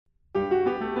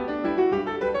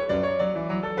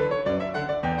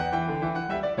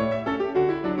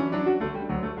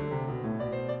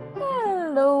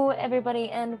everybody,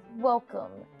 and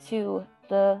welcome to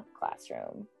the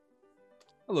classroom.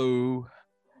 Hello.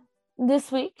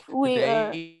 This week we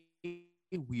are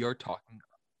talking.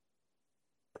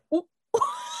 You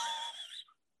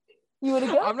want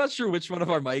to go? I'm not sure which one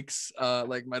of our mics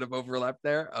might have overlapped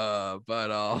there,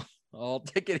 but I'll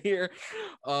take it here.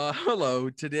 Hello.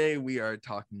 Today we are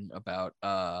talking about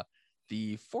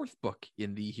the fourth book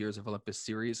in the Heroes of Olympus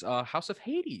series, House of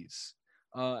Hades.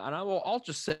 And I'll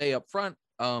just say up front,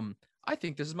 I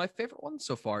think this is my favorite one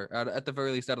so far, at the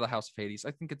very least out of the House of Hades.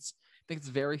 I think it's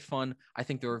very fun. I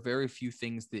think there are very few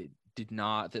things that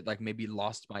maybe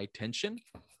lost my attention.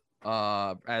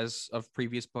 As of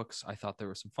previous books, I thought there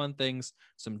were some fun things,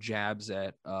 some jabs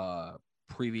at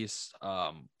previous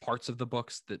parts of the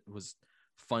books that was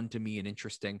fun to me and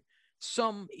interesting.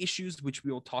 Some issues which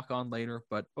we will talk on later,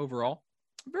 but overall,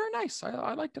 very nice.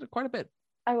 I liked it quite a bit.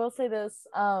 I will say this.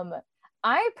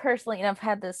 I personally, and I've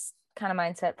had this kind of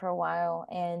mindset for a while,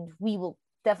 and we will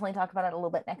definitely talk about it a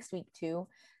little bit next week too,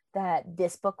 that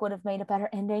this book would have made a better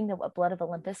ending than what Blood of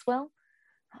Olympus will.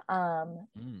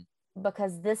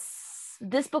 Because this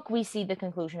book, we see the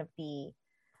conclusion of the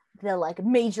like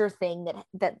major thing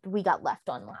that we got left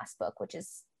on last book, which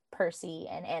is Percy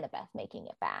and Annabeth making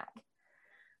it back.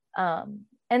 And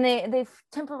they've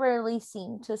temporarily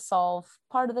seemed to solve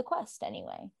part of the quest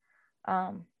anyway.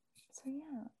 So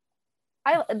yeah.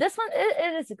 This one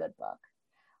it is a good book.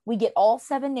 We get all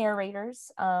 7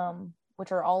 narrators,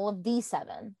 which are all of the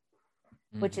 7,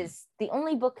 which is the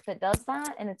only book that does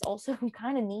that, and it's also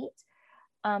kind of neat.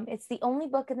 It's the only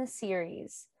book in the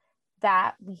series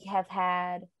that we have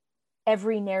had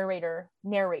every narrator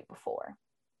narrate before,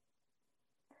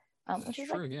 which is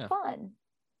fun.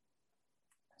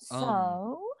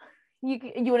 So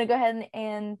you want to go ahead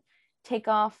and take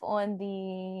off on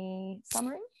the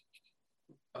summary?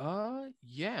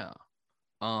 Yeah.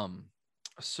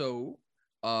 So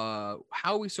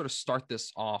how we sort of start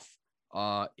this off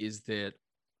is that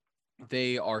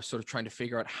they are sort of trying to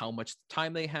figure out how much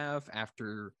time they have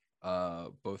after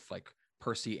both like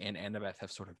Percy and Annabeth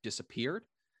have sort of disappeared.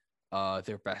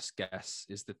 Their best guess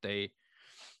is that they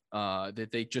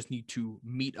just need to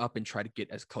meet up and try to get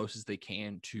as close as they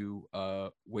can to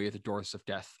where the doors of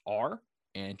death are,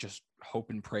 and just hope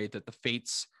and pray that the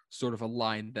fates sort of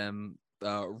align them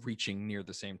reaching near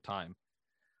the same time.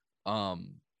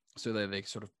 So that they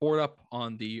sort of board up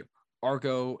on the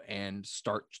Argo and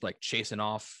start like chasing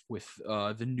off with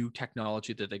the new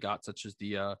technology that they got, such as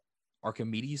the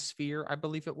Archimedes sphere, I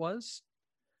believe it was.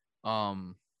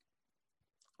 Along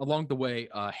the way,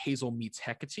 Hazel meets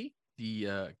Hecate,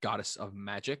 the goddess of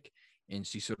magic, and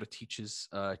she sort of teaches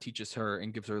her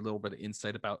and gives her a little bit of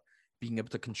insight about being able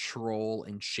to control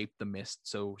and shape the mist,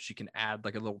 so she can add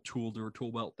like a little tool to her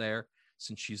tool belt there,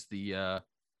 since she's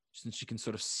since she can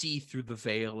sort of see through the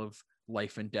veil of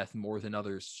life and death more than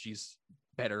others. She's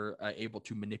better able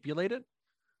to manipulate it.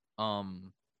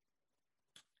 And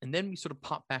then we sort of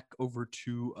pop back over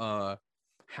to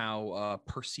how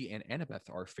Percy and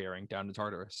Annabeth are faring down in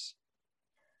Tartarus.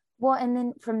 Well, and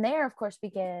then from there, of course, we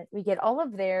get all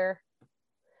of their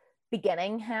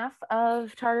beginning half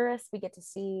of Tartarus. We get to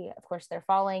see, of course, they're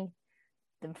falling,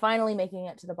 them finally making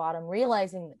it to the bottom,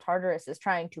 realizing that Tartarus is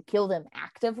trying to kill them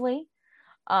actively,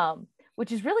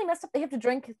 which is really messed up. They have to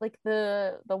drink like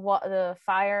the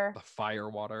fire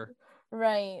water,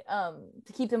 right,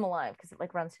 to keep them alive, because it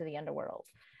like runs through the underworld.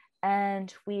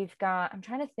 And we've got, I'm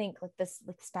trying to think like this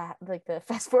like the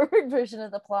fast forward version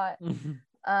of the plot. We've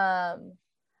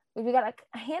got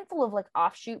a handful of like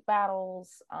offshoot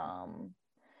battles,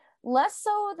 less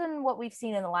so than what we've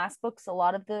seen in the last books. A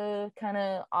lot of the kind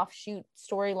of offshoot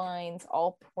storylines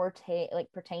all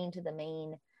pertain to the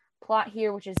main plot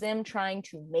here, which is them trying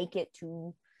to make it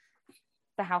to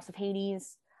the House of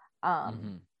Hades.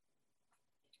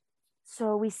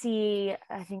 So we see,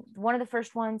 I think one of the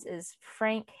first ones is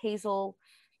Frank, Hazel,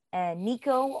 and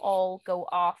Nico all go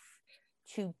off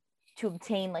to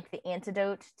obtain like the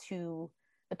antidote to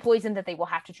the poison that they will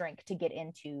have to drink to get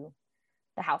into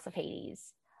the House of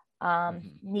Hades.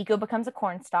 Nico becomes a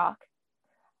cornstalk.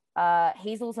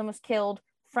 Hazel's almost killed.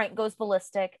 Frank goes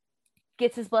ballistic,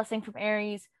 gets his blessing from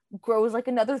Ares, grows like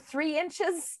another 3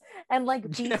 inches, and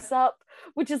like beefs up,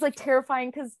 which is like terrifying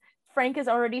because Frank is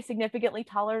already significantly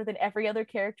taller than every other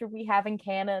character we have in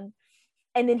canon,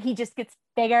 and then he just gets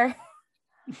bigger.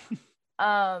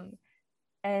 And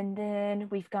then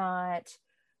we've got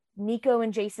Nico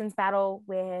and Jason's battle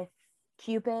with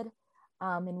Cupid,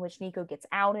 in which Nico gets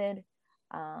outed.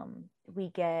 We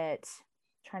get,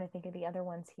 trying to think of the other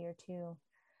ones here too.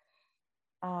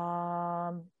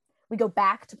 We go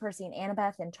back to Percy and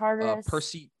Annabeth and Tartarus.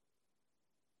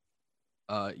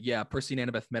 Percy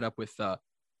and Annabeth met up with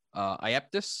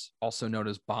Iaptus, also known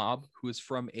as Bob, who is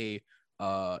from a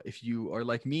if you are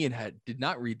like me and did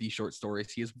not read these short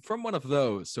stories, he is from one of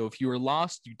those. So if you were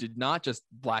lost, you did not just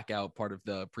black out part of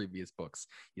the previous books.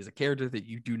 He's a character that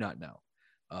you do not know.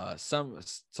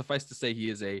 Suffice to say, he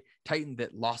is a Titan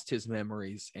that lost his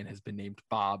memories and has been named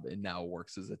Bob and now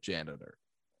works as a janitor.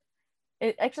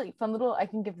 Actually, fun little, I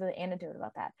can give the anecdote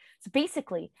about that. So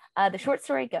basically, the short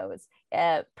story goes,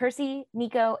 Percy,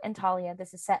 Nico, and Talia,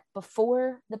 this is set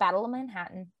before the Battle of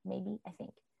Manhattan, maybe, I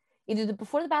think. Either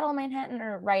before the Battle of Manhattan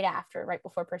or right after, right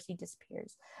before Percy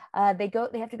disappears. They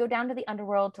have to go down to the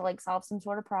underworld to like solve some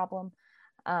sort of problem.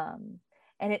 And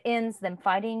it ends them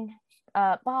fighting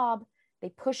Bob. They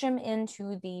push him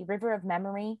into the River of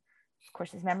Memory. Of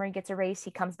course, his memory gets erased. He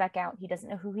comes back out. He doesn't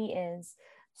know who he is.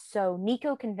 So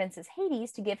Nico convinces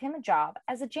Hades to give him a job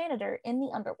as a janitor in the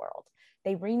underworld.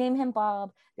 They rename him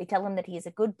Bob. They tell him that he is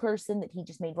a good person, that he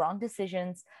just made wrong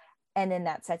decisions. And then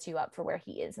that sets you up for where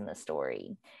he is in the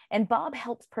story. And Bob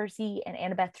helps Percy and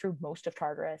Annabeth through most of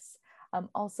Tartarus.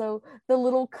 Also, the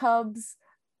little cubs,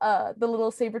 the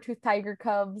little saber-toothed tiger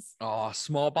cubs. Oh,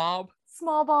 Small Bob.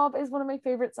 Small Bob is one of my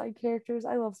favorite side characters.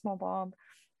 I love Small Bob.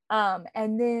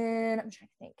 And then I'm trying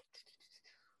to think.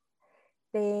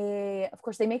 They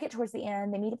make it towards the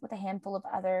end. They meet up with a handful of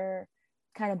other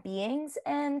kind of beings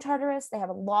in Tartarus. They have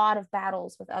a lot of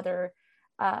battles with other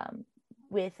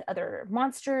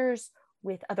monsters,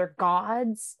 with other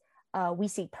gods. We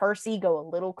see Percy go a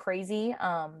little crazy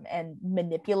and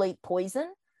manipulate poison,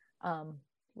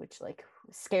 which like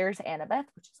scares Annabeth,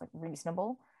 which is like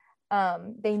reasonable.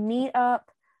 They meet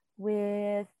up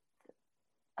with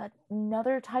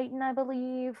another Titan, I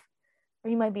believe, or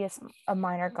he might be a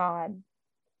minor god.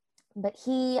 But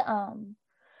he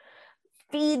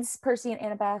feeds Percy and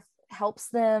Annabeth, helps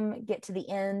them get to the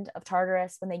end of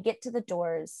Tartarus. When they get to the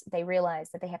doors, they realize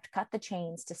that they have to cut the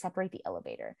chains to separate the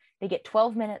elevator. They get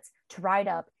 12 minutes to ride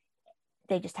up.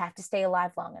 They just have to stay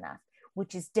alive long enough,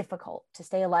 which is difficult to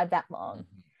stay alive that long.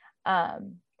 Mm-hmm.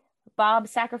 Bob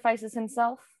sacrifices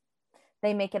himself.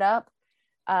 They make it up.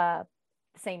 At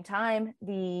the same time,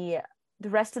 the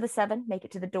rest of the seven make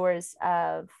it to the doors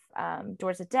of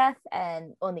death,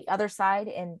 and on the other side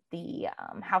in the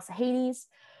House of Hades,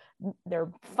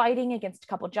 they're fighting against a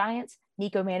couple giants.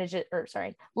 Leo manages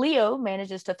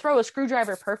to throw a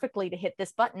screwdriver perfectly to hit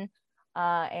this button,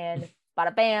 and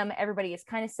bada bam, everybody is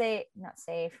kind of not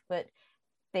safe, but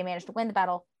they managed to win the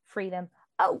battle, free them.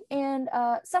 Oh, and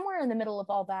somewhere in the middle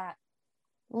of all that,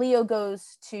 Leo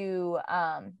goes to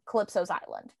Calypso's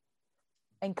island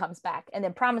and comes back, and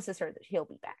then promises her that he'll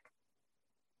be back.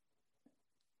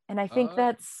 And I think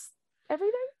that's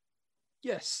everything.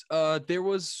 Yes. There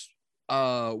was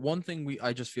one thing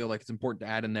I just feel like it's important to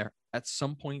add in there. At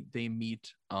some point, they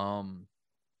meet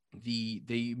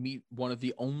they meet one of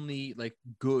the only like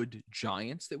good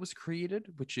giants that was created,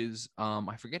 which is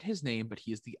I forget his name, but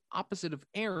he is the opposite of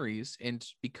Ares, and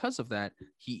because of that,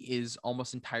 he is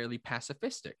almost entirely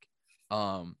pacifistic.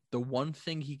 The one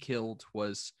thing he killed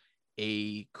was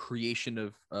a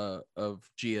creation of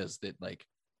Gia's that like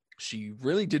she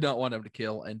really did not want him to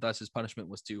kill, and thus his punishment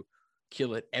was to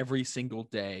kill it every single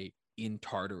day in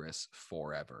Tartarus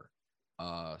forever.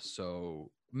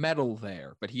 So metal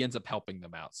there, but he ends up helping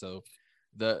them out. So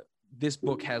this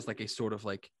book has like a sort of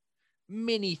like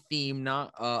mini theme,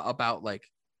 not about like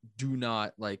do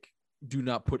not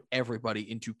put everybody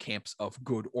into camps of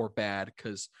good or bad,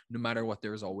 because no matter what,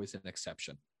 there's always an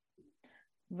exception.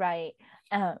 Right.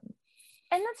 And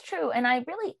that's true. And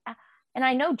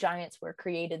I know giants were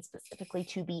created specifically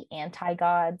to be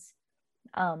anti-gods.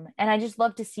 And I just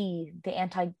love to see the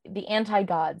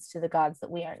anti-gods to the gods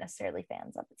that we aren't necessarily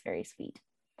fans of. It's very sweet.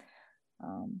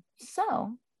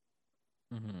 So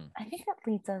I think that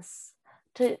leads us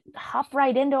to hop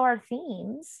right into our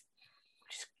themes,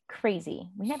 which is crazy.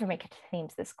 We never make it to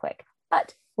themes this quick,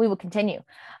 but we will continue.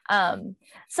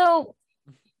 So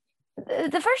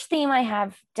the first theme I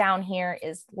have down here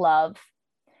is love.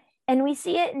 And we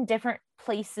see it in different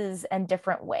places and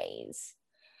different ways.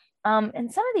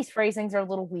 And some of these phrasings are a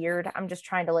little weird. I'm just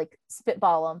trying to like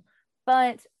spitball them.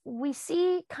 But we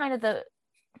see kind of the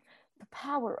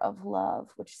power of love,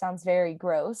 which sounds very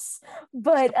gross.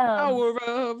 But power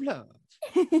of love.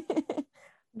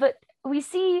 But we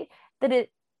see that it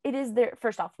is there.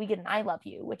 First off, we get an I love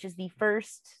you, which is the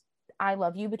first I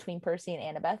love you between Percy and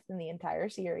Annabeth in the entire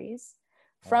series.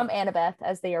 From Annabeth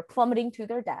as they are plummeting to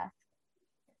their death.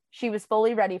 She was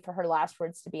fully ready for her last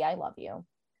words to be I love you,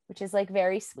 which is like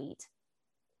very sweet.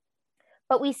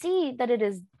 But we see that it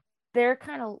is their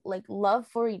kind of like love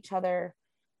for each other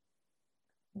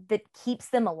that keeps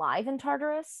them alive in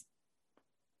Tartarus.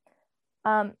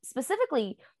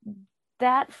 Specifically,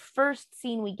 that first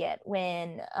scene we get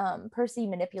when Percy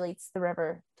manipulates the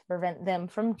river to prevent them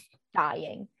from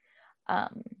dying.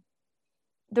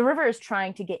 The river is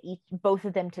trying to get both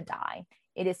of them to die.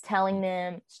 It is telling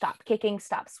them, stop kicking,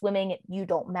 stop swimming, you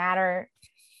don't matter.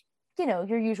 You know,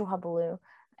 your usual hullabaloo.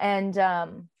 And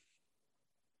That's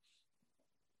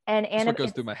what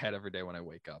goes through my head every day when I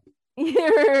wake up.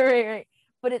 right.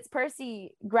 But it's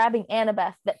Percy grabbing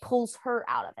Annabeth that pulls her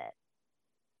out of it.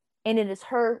 And it is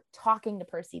her talking to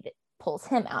Percy that pulls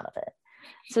him out of it.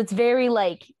 So it's very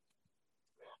like,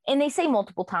 and they say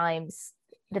multiple times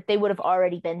that they would have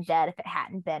already been dead if it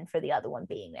hadn't been for the other one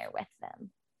being there with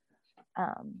them.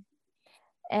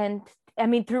 And I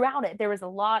mean, throughout it, there was a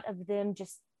lot of them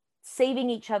just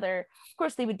saving each other. Of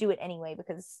course, they would do it anyway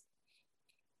because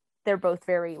they're both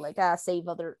very like, save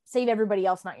everybody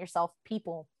else, not yourself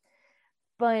people.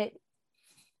 But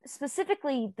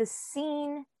specifically the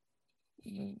scene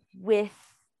with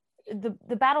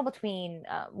the battle between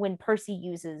when Percy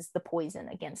uses the poison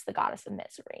against the goddess of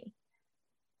misery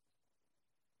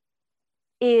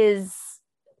is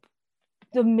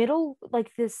the middle,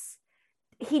 like this,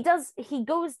 he goes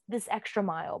this extra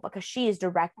mile because she is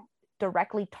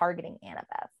directly targeting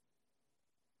Annabeth.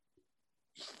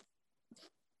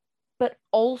 But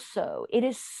also it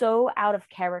is so out of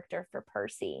character for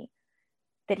Percy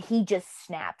that he just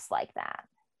snaps like that.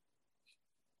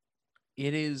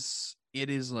 It is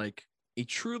like it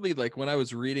truly, like when I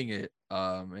was reading it,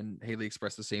 and Haleigh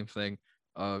expressed the same thing.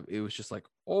 It was just like,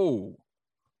 oh,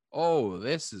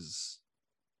 this is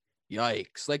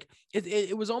yikes. Like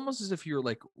it was almost as if you're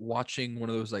like watching one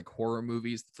of those like horror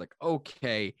movies. It's like,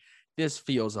 okay, this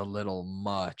feels a little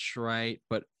much, right?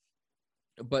 But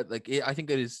like I think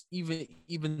that is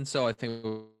even so, I think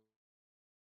it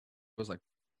was like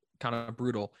kind of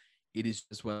brutal. It is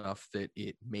just well enough that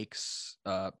it makes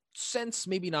sense,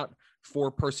 maybe not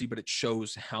for Percy, but it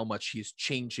shows how much he's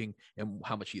changing and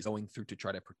how much he's going through to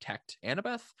try to protect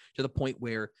Annabeth, to the point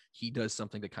where he does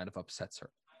something that kind of upsets her.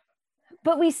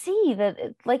 But we see that,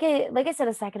 like I said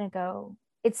a second ago,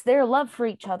 it's their love for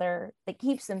each other that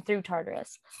keeps them through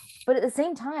Tartarus. But at the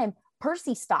same time,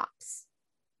 Percy stops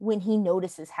when he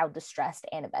notices how distressed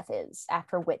Annabeth is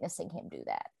after witnessing him do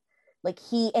that. Like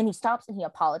he stops and he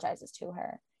apologizes to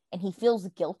her. And he feels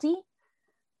guilty,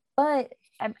 but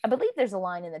I believe there's a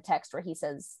line in the text where he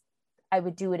says, I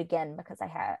would do it again because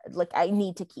I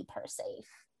need to keep her safe.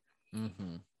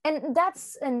 Mm-hmm. And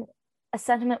that's a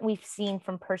sentiment we've seen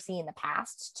from Percy in the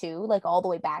past too, like all the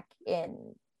way back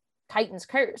in Titan's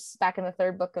Curse, back in the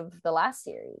third book of the last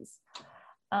series.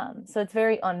 So it's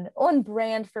very on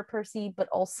brand for Percy, but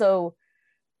also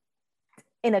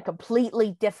in a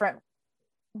completely different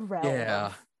realm.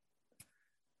 Yeah.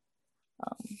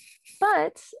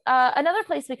 But another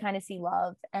place we kind of see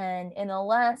love, and in a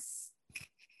less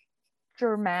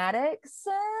drastic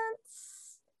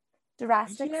sense.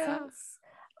 That's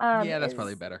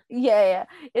probably better. Yeah,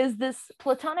 is this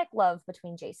platonic love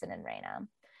between Jason and Raina.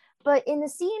 But in the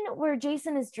scene where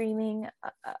Jason is dreaming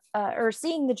or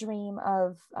seeing the dream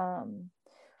of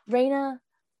Raina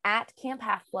at Camp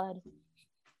Half-Blood,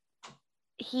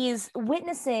 he's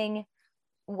witnessing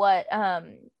what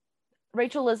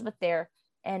Rachel Elizabeth there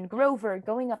and Grover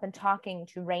going up and talking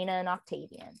to Raina and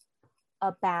Octavian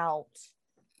about,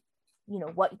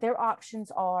 what their options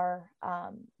are,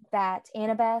 that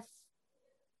Annabeth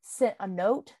sent a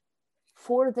note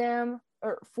for them,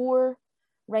 or for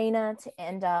Raina to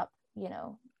end up,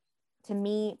 to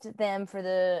meet them for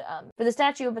the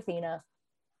statue of Athena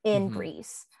in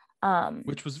Greece.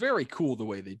 Which was very cool the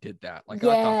way they did that. Like, yeah.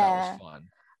 I thought that was fun.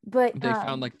 But they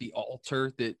found like the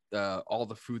altar that all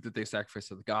the food that they sacrifice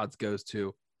to the gods goes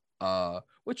to,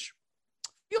 which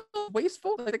feels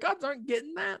wasteful. Like the gods aren't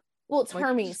getting that. Well, it's like,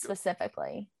 Hermes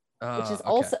specifically, which is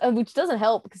also which doesn't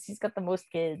help because he's got the most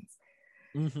kids.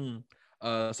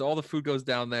 Mm-hmm. So all the food goes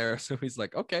down there. So he's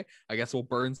like, okay, I guess we'll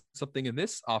burn something in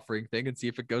this offering thing and see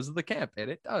if it goes to the camp, and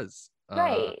it does.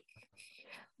 Right.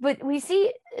 But we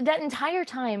see that entire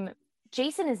time,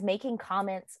 Jason is making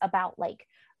comments about like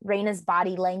Raina's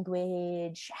body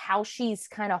language, how she's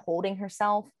kind of holding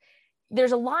herself.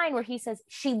 There's a line where he says,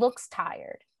 she looks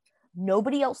tired.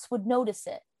 Nobody else would notice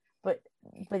it. But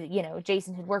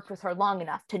Jason had worked with her long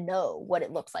enough to know what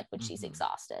it looks like when she's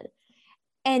exhausted.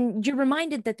 And you're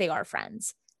reminded that they are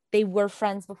friends. They were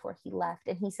friends before he left.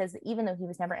 And he says that even though he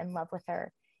was never in love with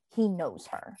her, he knows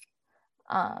her.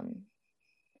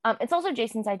 It's also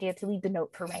Jason's idea to leave the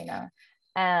note for Raina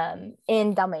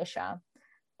in Dalmatia.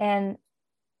 And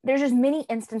there's just many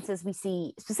instances we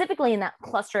see, specifically in that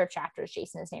cluster of chapters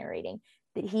Jason is narrating,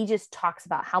 that he just talks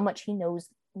about how much he knows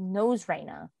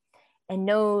Raina and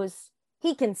knows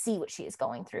he can see what she is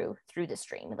going through this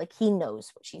dream. Like he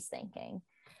knows what she's thinking.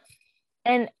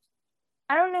 And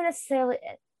I don't know necessarily,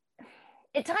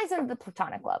 it ties into the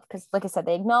platonic love because, like I said,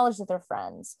 they acknowledge that they're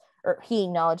friends, or he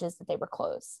acknowledges that they were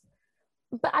close.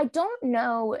 But I don't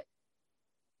know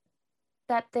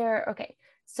that they're okay.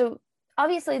 So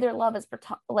obviously their love is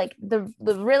like the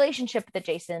relationship that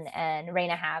Jason and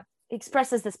Raina have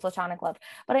expresses this platonic love.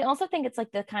 But I also think it's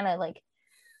like the kind of like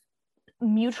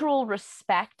mutual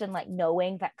respect and like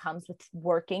knowing that comes with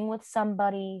working with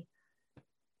somebody.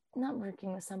 Not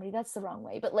working with somebody, that's the wrong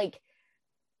way, but like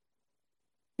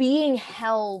being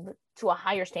held to a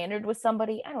higher standard with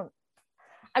somebody.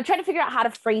 I'm trying to figure out how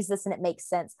to phrase this and it makes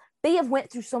sense. They have went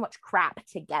through so much crap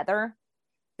together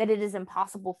that it is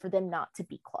impossible for them not to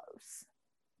be close.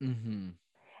 Mm-hmm.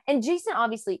 And Jason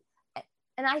obviously,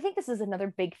 and I think this is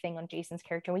another big thing on Jason's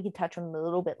character, and we can touch on him a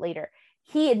little bit later.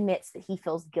 He admits that he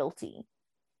feels guilty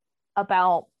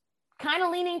about kind of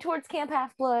leaning towards Camp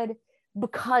Half-Blood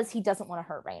because he doesn't want to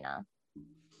hurt Raina.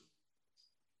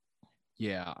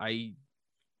 Yeah,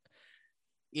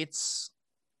 it's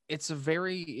a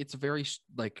very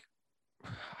like,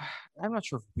 I'm not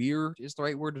sure if weird is the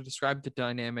right word to describe the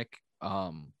dynamic,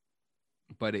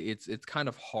 but it's kind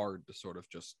of hard to sort of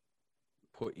just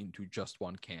put into just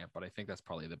one camp, but I think that's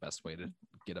probably the best way to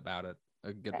get about it,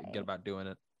 get about doing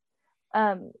it.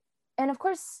 And of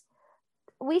course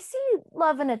we see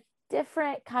love in a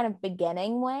different kind of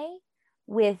beginning way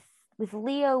with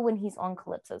Leo when he's on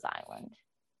Calypso's island,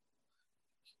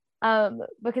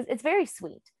 because it's very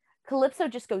sweet. Calypso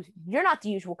just goes, "You're not the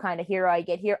usual kind of hero I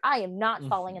get here. I am not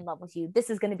falling in love with you. This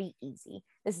is going to be easy.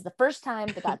 This is the first time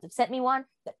the gods have sent me one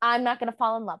that I'm not going to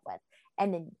fall in love with."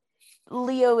 And then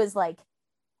Leo is like,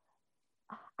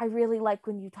 "I really like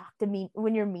when you talk to me,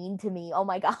 when you're mean to me. Oh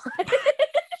my gosh."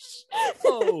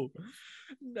 Oh,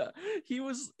 no.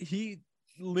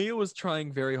 Leo was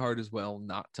trying very hard as well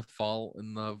not to fall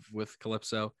in love with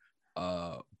Calypso,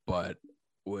 but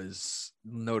was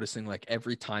noticing like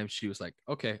every time she was like,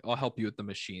 "Okay, I'll help you with the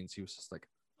machines," he was just like,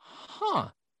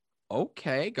 "Huh,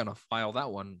 okay, gonna file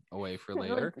that one away for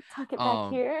later." Tuck it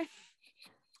back here.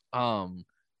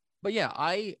 But yeah,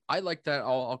 I like that.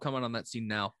 I'll comment on that scene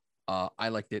now. I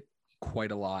liked it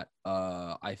quite a lot.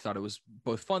 I thought it was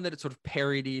both fun that it sort of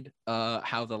parodied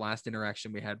how the last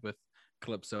interaction we had with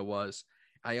Calypso was.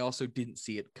 I also didn't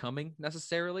see it coming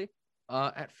necessarily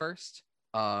at first.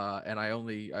 And I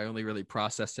only really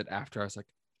processed it after. I was like,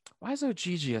 why is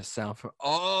Ogigia sound for?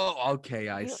 Oh, okay,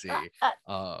 I see.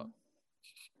 Well,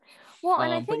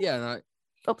 and I think, but yeah,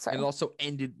 sorry. it also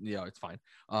ended. Yeah, it's fine.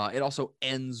 It also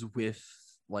ends with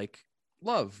like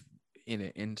love in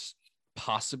it and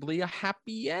possibly a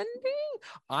happy ending.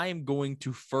 I am going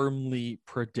to firmly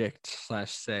predict /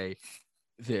 say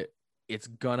that it's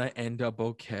gonna end up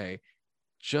okay,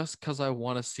 just because I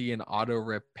want to see an auto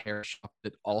repair shop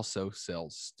that also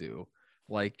sells stew.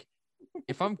 Like,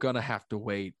 if I'm gonna have to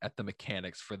wait at the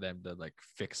mechanics for them to like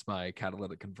fix my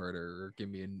catalytic converter or give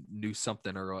me a new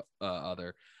something or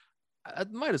other, I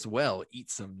might as well eat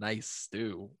some nice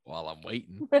stew while I'm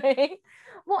waiting. Right.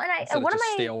 Well, and instead of just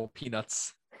stale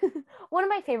peanuts. One of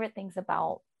my favorite things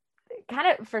about,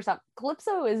 kind of, first off,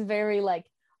 Calypso is very like,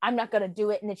 I'm not gonna do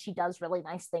it, and then she does really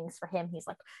nice things for him.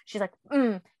 She's like,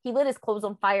 he lit his clothes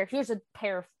on fire. Here's a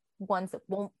pair of ones that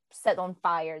won't set on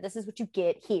fire. This is what you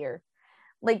get here.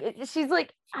 Like, she's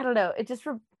like, I don't know.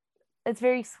 It's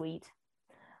very sweet.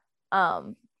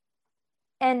 And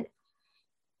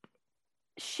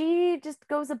she just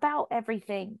goes about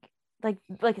everything like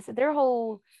I said, their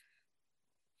whole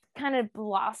kind of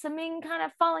blossoming, kind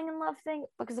of falling in love thing,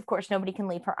 because of course nobody can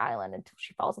leave her island until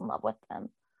she falls in love with them.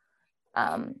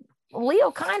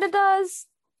 Leo kind of does,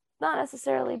 not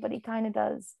necessarily, but he kind of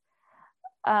does.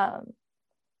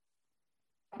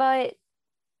 But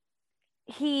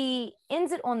he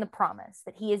ends it on the promise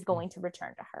that he is going to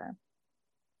return to her,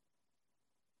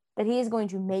 that he is going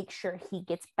to make sure he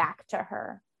gets back to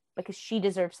her because she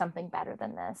deserves something better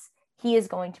than this. He is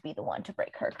going to be the one to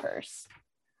break her curse.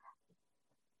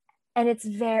 And it's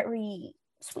very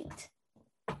sweet.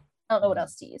 I don't know what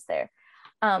else to use there.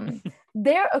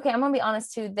 They're okay, I'm gonna be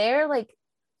honest too, they're like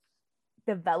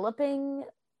developing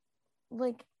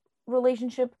like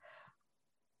relationship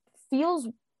feels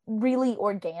really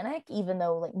organic, even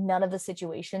though like none of the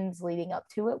situations leading up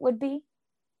to it would be.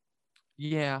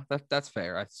 Yeah, that's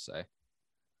fair, I'd say.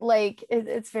 Like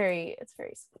it's very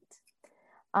sweet.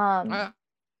 I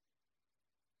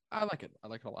like it. I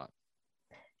like it a lot.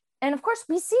 And of course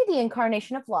we see the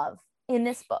incarnation of love in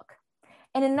this book,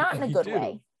 and not in a good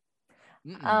way.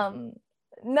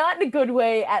 Not in a good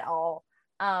way at all.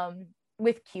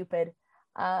 With Cupid,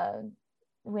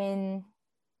 when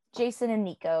Jason and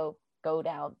Nico go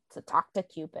down to talk to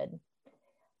Cupid.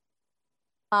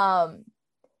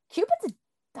 Cupid's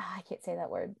I can't say that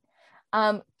word.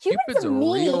 Cupid's a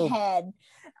meathead.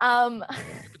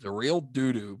 Cupid's a real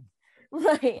doo-doo.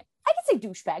 Right. I can say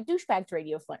douchebag. Douchebag's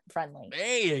radio friendly.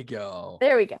 There you go.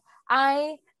 There we go.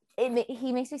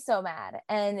 He makes me so mad.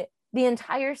 And the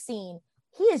entire scene,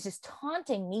 he is just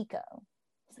taunting Nico.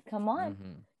 He's like, come on,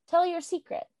 tell your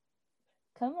secret.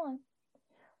 Come on.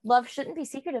 Love shouldn't be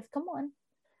secretive. Come on.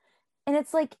 And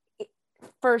it's like,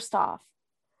 first off,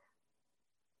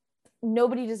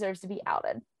 nobody deserves to be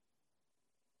outed.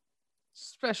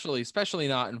 Especially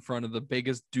not in front of the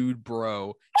biggest dude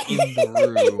bro in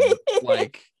the room.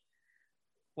 Like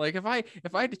if I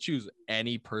had to choose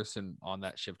any person on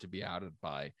that ship to be outed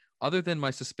by, other than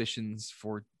my suspicions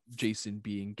for Jason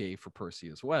being gay for Percy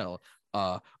as well,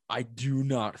 I do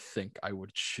not think I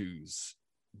would choose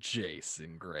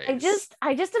Jason Grace.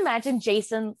 I just imagine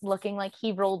Jason looking like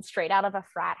he rolled straight out of a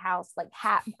frat house, like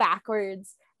hat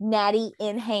backwards, natty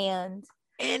in hand.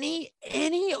 Any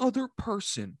other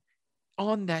person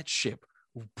on that ship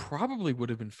probably would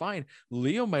have been fine.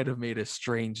 Leo might have made a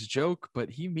strange joke, but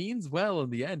he means well in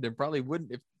the end and probably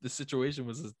wouldn't if the situation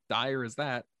was as dire as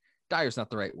that. Dire's not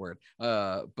the right word.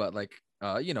 But like,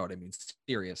 you know what I mean?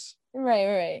 Serious.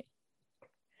 Right.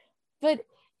 But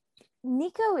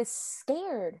Nico is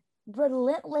scared,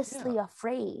 relentlessly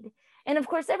afraid. And of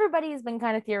course, everybody has been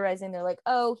kind of theorizing. They're like,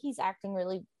 oh, he's acting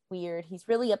really weird. He's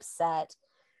really upset.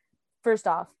 First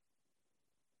off,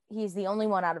 he's the only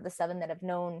one out of the 7 that have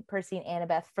known Percy and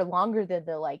Annabeth for longer than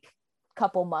the like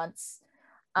couple months.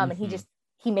 And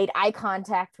he made eye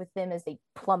contact with them as they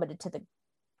plummeted to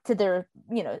their,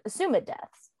 assumed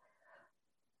deaths.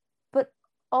 But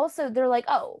also they're like,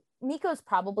 oh, Nico's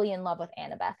probably in love with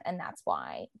Annabeth, and that's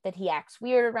why that he acts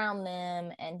weird around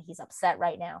them and he's upset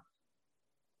right now.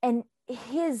 And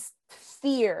his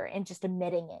fear in just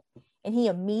admitting it, and he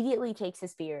immediately takes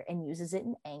his fear and uses it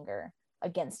in anger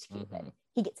against Cupid.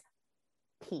 He gets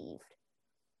peeved.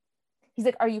 He's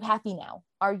like, are you happy now?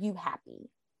 Are you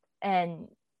happy? And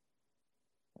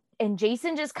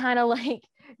Jason just kind of like,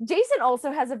 Jason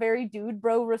also has a very dude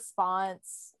bro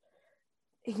response.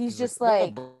 He's just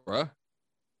like,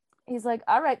 he's like,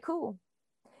 all right, cool.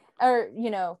 Or,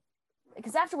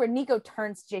 because afterward, Nico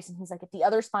turns to Jason. He's like, if the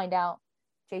others find out,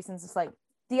 Jason's just like,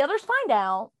 the others find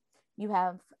out, you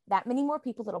have that many more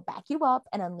people that'll back you up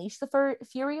and unleash the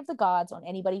fury of the gods on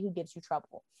anybody who gives you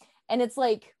trouble. And it's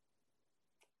like,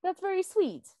 that's very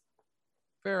sweet.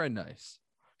 Very nice.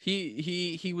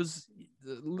 He was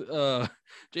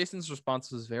Jason's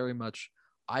response was very much,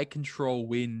 I control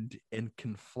wind and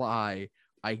can fly.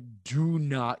 I do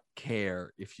not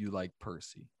care if you like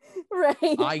Percy.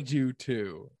 Right. I do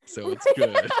too. So it's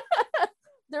good.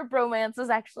 Their bromance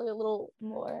is actually a little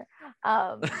more.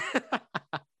 But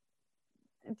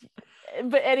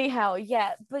anyhow,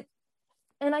 yeah. But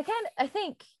and I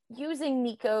think using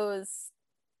Nico's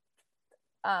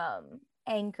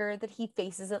anger that he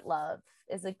faces at love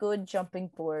is a good jumping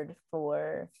board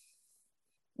for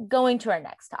going to our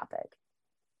next topic,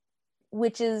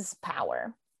 which is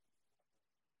power.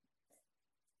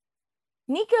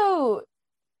 Nico,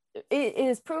 it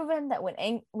is proven that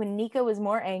when Nico is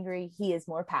more angry, he is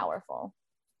more powerful.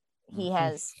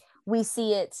 We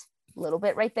see it a little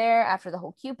bit right there after the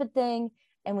whole Cupid thing,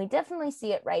 and we definitely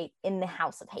see it right in the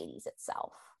House of Hades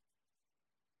itself.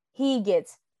 He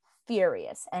gets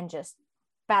furious and just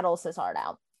battles his heart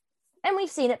out. And we've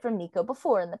seen it from Nico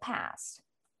before in the past.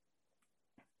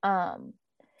 And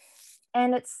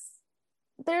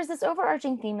there's this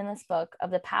overarching theme in this book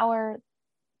of the power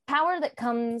that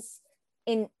comes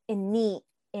in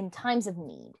times of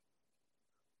need.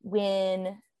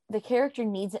 When the character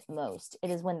needs it most, it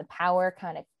is when the power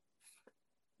kind of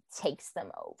takes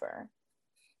them over.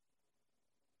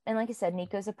 And like I said,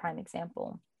 Nico's a prime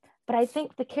example. But I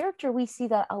think the character we see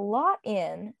that a lot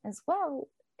in as well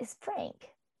is Frank.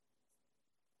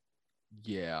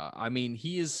 Yeah, I mean,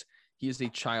 he is a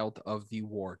child of the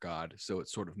war god, so it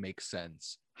sort of makes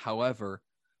sense. However,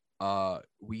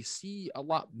 we see a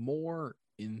lot more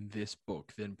in this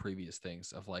book than previous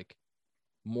things of like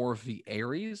more of the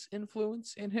Ares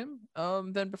influence in him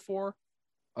than before,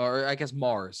 or I guess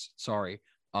Mars. Sorry.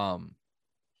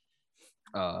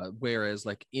 Whereas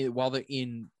like while they're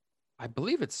in, I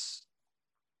believe it's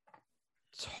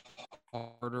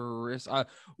Tartarus.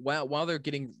 While they're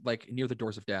getting like near the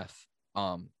doors of death,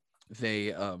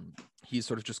 he's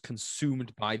sort of just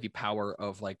consumed by the power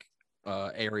of like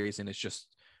Ares, and is just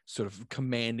sort of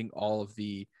commanding all of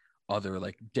the other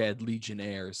like dead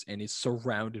legionnaires, and is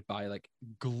surrounded by like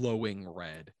glowing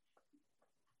red.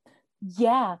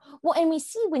 Yeah. Well, and we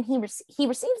see when he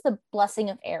receives the blessing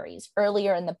of Ares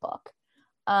earlier in the book.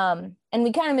 And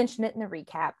we kind of mentioned it in the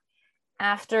recap.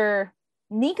 After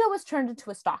Nico was turned into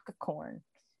a stalk of corn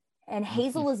and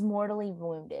Hazel is mortally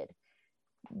wounded,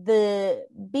 the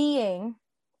being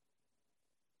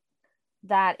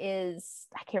that is,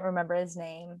 I can't remember his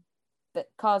name, that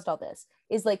caused all this,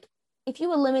 is like, if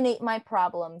you eliminate my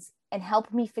problems and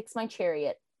help me fix my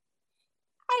chariot,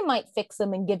 I might fix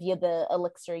them and give you the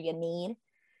elixir you need.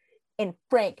 And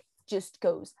Frank just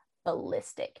goes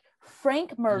ballistic.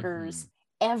 Frank murders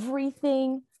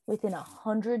everything within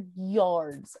 100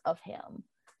 yards of him.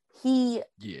 He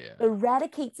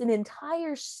eradicates an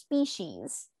entire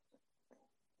species,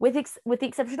 with the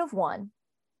exception of one.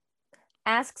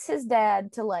 Asks his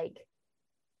dad to like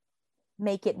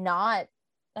make it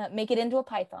into a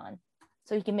python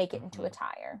so he can make it into a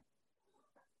tire.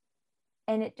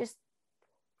 And it just,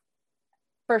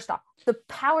 first off, the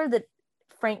power that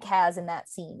Frank has in that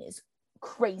scene is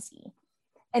crazy.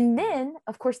 And then,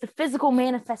 of course, the physical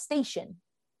manifestation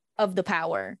of the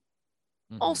power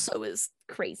also is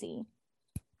crazy.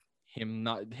 Him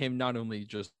not only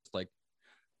just like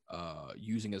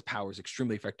using his powers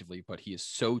extremely effectively, but he is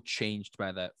so changed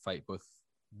by that fight, both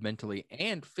mentally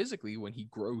and physically, when he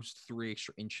grows 3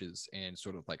 extra inches and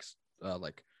sort of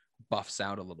like buffs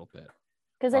out a little bit.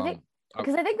 Because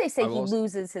I think they say he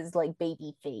loses his like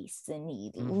baby face and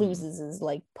he loses his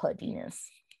like pudginess.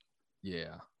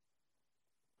 Yeah.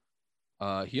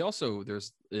 He also,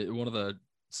 there's one of the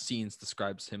scenes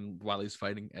describes him while he's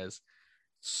fighting as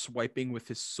swiping with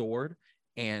his sword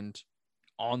and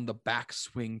on the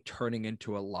backswing turning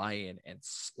into a lion and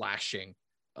slashing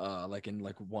like in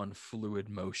like one fluid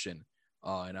motion.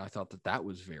 And I thought that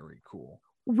was very cool.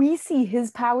 We see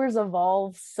his powers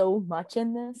evolve so much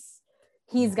in this.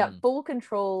 He's got full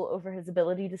control over his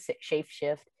ability to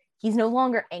shapeshift. He's no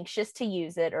longer anxious to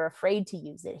use it or afraid to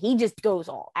use it. He just goes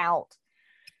all out.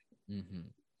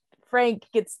 Frank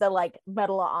gets the like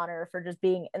Medal of Honor for just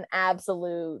being an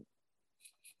absolute,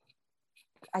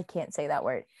 I can't say that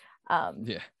word.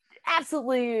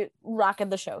 Absolutely rocking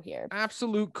the show here.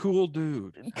 Absolute cool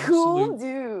dude. Cool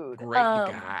dude. Great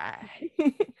guy.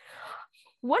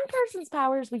 One person's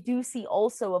powers we do see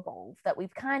also evolve that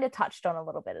we've kind of touched on a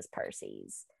little bit is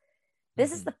Percy's.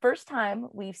 This is the first time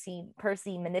we've seen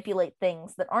Percy manipulate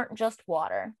things that aren't just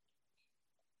water.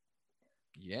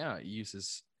 Yeah, he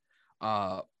uses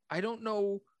I don't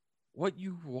know what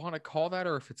you want to call that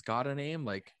or if it's got a name,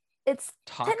 like it's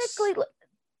technically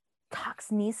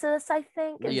toxnesis, I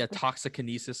think.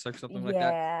 Toxikinesis or something like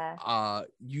that.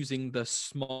 Using the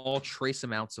small trace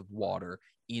amounts of water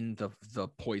in the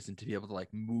poison to be able to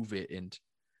like move it and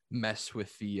mess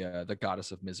with the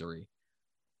goddess of misery.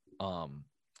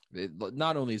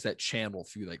 Not only is that channeled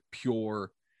through like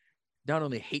pure, not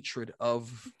only hatred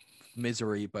of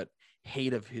misery, but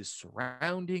hate of his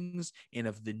surroundings and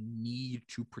of the need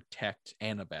to protect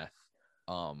Annabeth.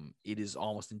 It is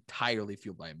almost entirely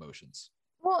fueled by emotions.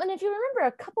 Well, and if you remember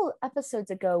a couple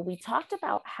episodes ago, we talked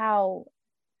about how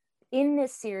in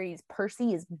this series,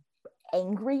 Percy is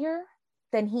angrier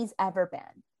than he's ever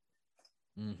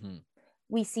been.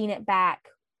 We've seen it back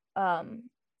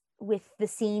with the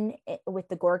scene with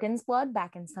the Gorgon's blood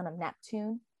back in Son of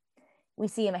Neptune. We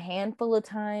see him a handful of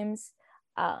times,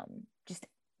 just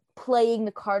playing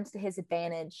the cards to his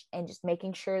advantage and just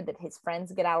making sure that his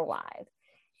friends get out alive.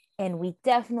 And we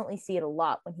definitely see it a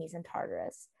lot when he's in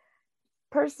Tartarus.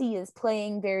 Percy is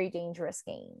playing very dangerous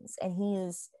games, and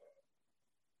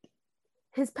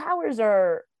his powers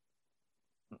are,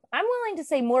 I'm willing to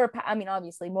say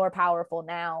obviously more powerful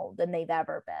now than they've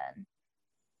ever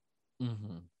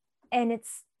been. And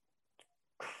it's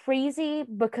crazy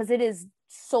because it is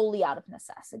solely out of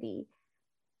necessity.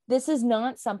 This is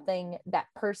not something that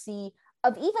Percy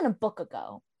of even a book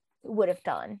ago would have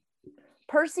done.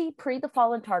 Percy, pre the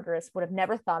fall in Tartarus, would have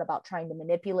never thought about trying to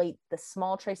manipulate the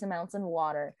small trace amounts in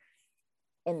water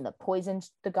in the poison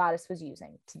the goddess was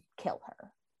using to kill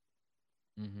her.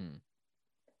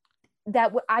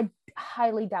 I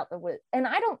highly doubt that would, and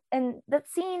that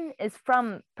scene is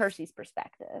from Percy's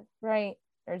perspective, right?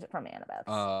 Or is it from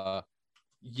Annabeth's?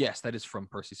 Yes, that is from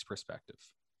Percy's perspective.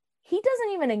 He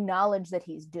doesn't even acknowledge that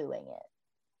he's doing it.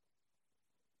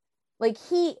 Like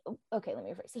let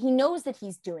me rephrase. He knows that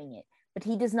he's doing it, but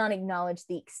he does not acknowledge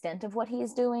the extent of what he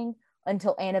is doing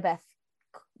until Annabeth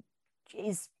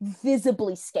is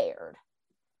visibly scared.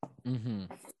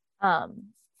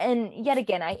 And yet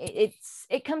again,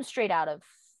 it comes straight out of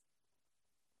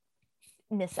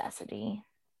necessity.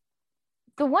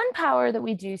 The one power that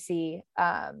we do see,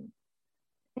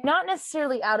 not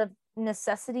necessarily out of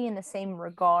necessity in the same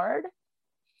regard,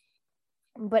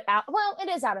 but it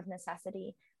is out of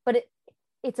necessity, but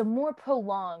it's a more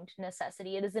prolonged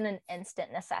necessity. It isn't an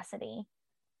instant necessity.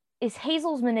 Is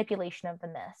Hazel's manipulation of the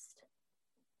mist.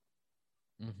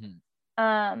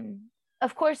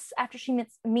 Of course, after she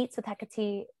meets with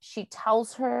Hecate, she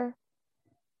tells her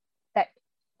that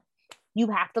you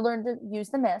have to learn to use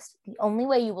the mist. The only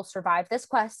way you will survive this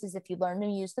quest is if you learn to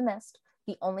use the mist.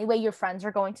 The only way your friends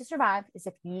are going to survive is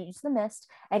if you use the mist.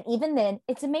 And even then,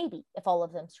 it's a maybe if all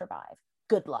of them survive.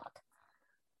 Good luck.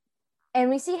 And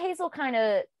we see Hazel kind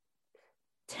of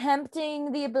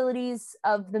tempting the abilities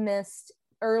of the mist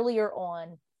earlier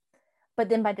on. But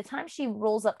then by the time she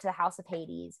rolls up to the House of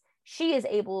Hades, she is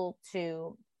able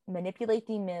to manipulate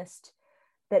the mist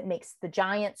that makes the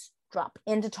giants drop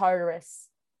into Tartarus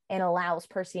and allows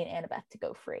Percy and Annabeth to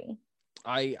go free.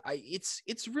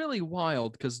 It's really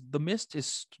wild because the mist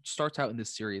starts out in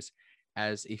this series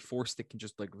as a force that can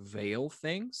just like veil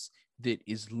things that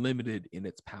is limited in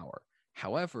its power.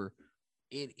 However,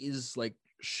 it is like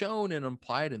shown and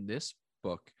implied in this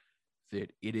book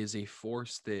that it is a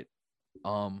force that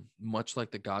much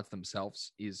like the gods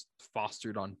themselves is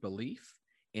fostered on belief.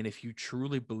 And if you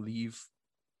truly believe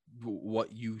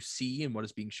what you see and what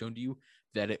is being shown to you,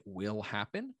 that it will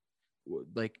happen,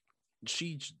 like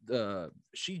she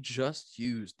just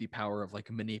used the power of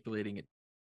like manipulating it.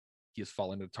 He has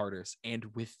fallen to Tartarus, and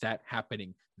with that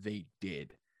happening, they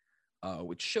did,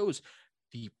 which shows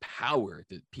the power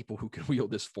that people who can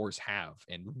wield this force have,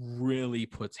 and really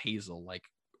puts Hazel, like,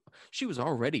 she was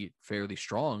already fairly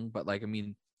strong, but like, I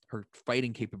mean, her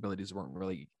fighting capabilities weren't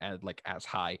really as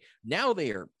high. Now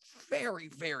they are very,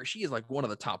 very, she is like one of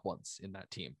the top ones in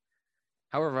that team.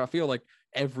 However, I feel like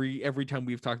every time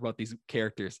we've talked about these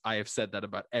characters, I have said that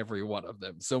about every one of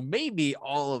them. So maybe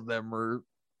all of them are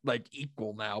like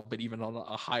equal now, but even on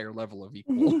a higher level of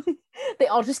equal. They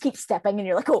all just keep stepping and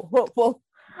you're like, oh, whoa.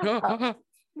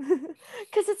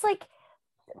 Because it's like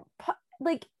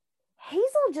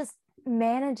Hazel just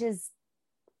manages,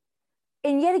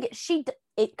 and yet again,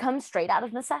 it comes straight out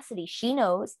of necessity. She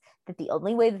knows that the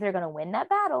only way that they're going to win that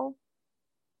battle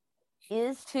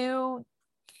is to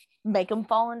make them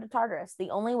fall into Tartarus.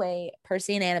 The only way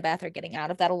Percy and Annabeth are getting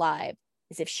out of that alive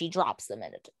is if she drops them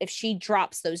in it, if she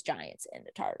drops those giants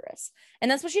into Tartarus. And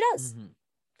that's what she does.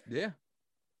 Mm-hmm. Yeah.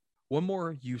 One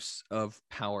more use of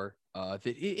power,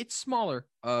 it's smaller,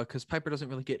 because Piper doesn't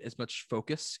really get as much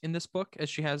focus in this book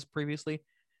as she has previously.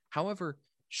 However,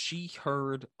 she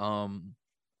heard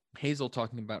Hazel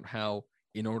talking about how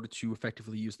in order to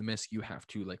effectively use the mist, you have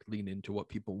to like lean into what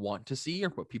people want to see or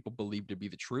what people believe to be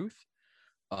the truth.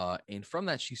 And from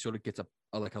that, she sort of gets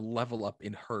a level up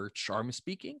in her charm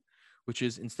speaking, which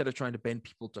is instead of trying to bend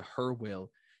people to her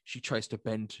will, she tries to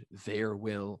bend their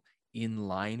will in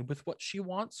line with what she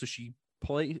wants. So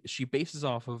she bases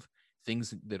off of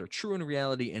things that are true in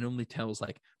reality and only tells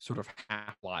like sort of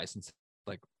half lies and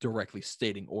like directly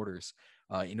stating orders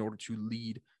in order to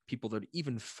lead people that are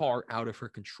even far out of her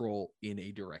control in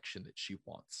a direction that she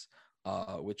wants,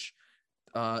 which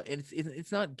and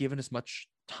it's not given as much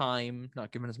time,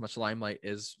 not given as much limelight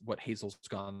as what Hazel's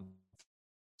gone,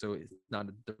 so it's not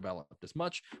developed as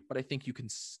much. But I think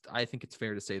it's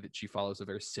fair to say that she follows a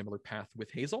very similar path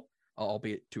with Hazel,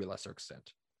 albeit to a lesser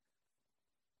extent.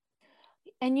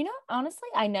 And honestly,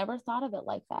 I never thought of it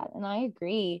like that, and I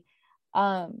agree.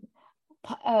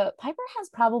 Piper has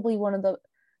probably one of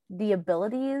the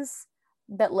abilities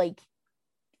that, like,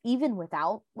 even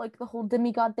without like the whole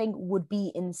demigod thing, would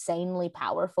be insanely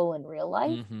powerful in real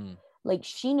life. Mm-hmm. Like,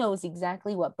 she knows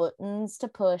exactly what buttons to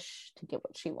push to get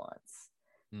what she wants.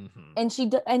 Mm-hmm.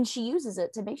 And she uses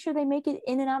it to make sure they make it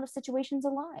in and out of situations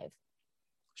alive.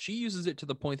 She uses it to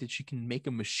the point that she can make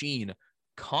a machine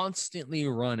constantly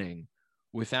running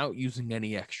without using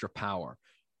any extra power.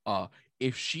 And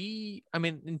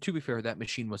to be fair, that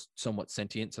machine was somewhat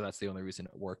sentient, so that's the only reason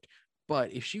it worked.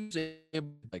 But if she was able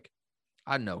to, like,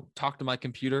 I don't know, talk to my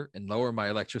computer and lower my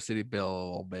electricity bill a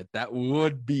little bit, that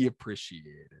would be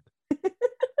appreciated.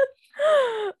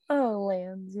 Oh,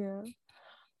 lands, yeah.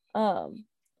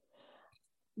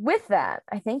 With that,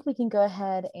 I think we can go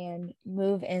ahead and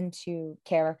move into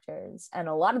characters. And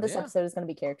a lot of this episode is going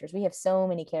to be characters. We have so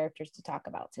many characters to talk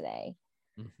about today.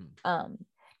 Mm-hmm.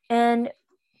 And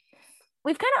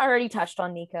we've kind of already touched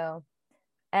on Nico,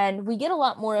 and we get a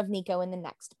lot more of Nico in the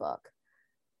next book.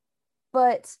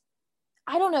 But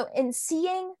I don't know, in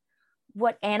seeing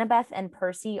what Annabeth and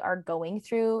Percy are going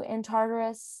through in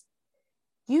Tartarus,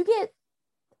 you get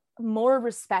more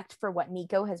respect for what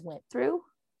Nico has went through.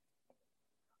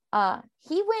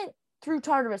 He went through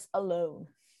Tartarus alone.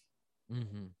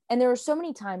 Mm-hmm. And there are so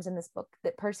many times in this book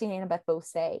that Percy and Annabeth both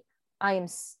say, I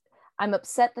I'm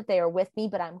upset that they are with me,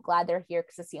 but I'm glad they're here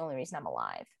because it's the only reason I'm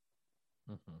alive.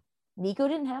 Mm-hmm. Nico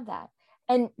didn't have that.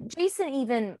 And Jason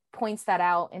even points that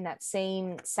out in that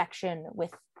same section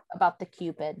about the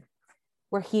Cupid,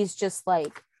 where he's just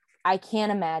like, I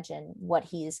can't imagine what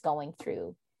he is going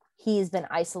through. He's been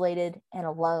isolated and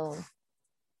alone.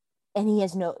 And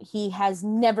he has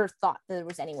never thought that there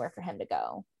was anywhere for him to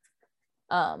go.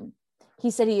 He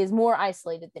said he is more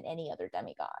isolated than any other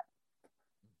demigod.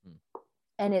 Mm-hmm.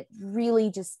 And it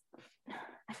really just,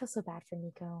 I feel so bad for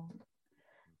Nico.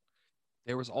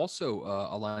 There was also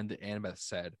a line that Annabeth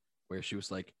said where she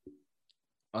was like,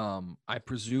 I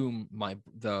presume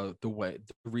the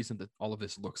reason that all of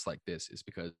this looks like this is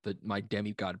because my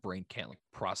demigod brain can't like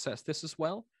process this as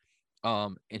well.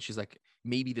 And she's like,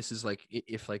 maybe this is like,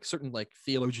 if like certain like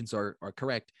theologians are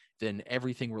correct, then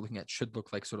everything we're looking at should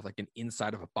look like sort of like an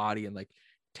inside of a body and like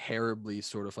terribly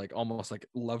sort of like almost like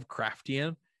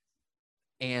Lovecraftian.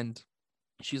 And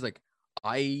she's like,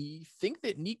 I think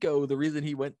that Nico, the reason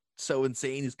he went so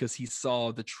insane is because he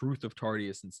saw the truth of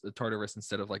Tartarus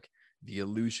instead of like the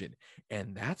illusion.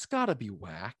 And that's gotta be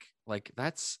whack. Like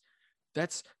that's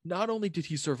not only did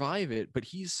he survive it, but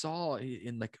he saw it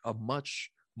in like a much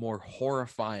more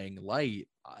horrifying light.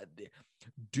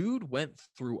 Dude went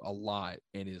through a lot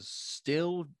and is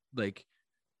still like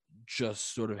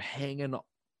just sort of hanging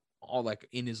all like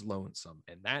in his lonesome.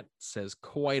 And that says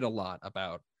quite a lot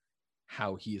about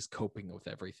how he is coping with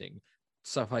everything.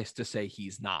 Suffice to say,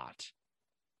 he's not.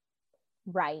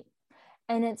 Right.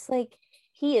 And it's like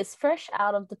he is fresh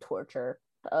out of the torture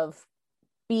of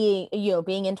being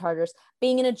in Tartarus,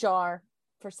 being in a jar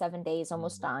for 7 days,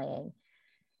 almost dying.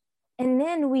 And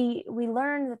then we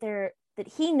learn that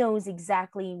he knows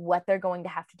exactly what they're going to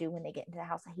have to do when they get into the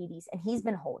House of Hades, and he's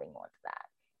been holding on to that.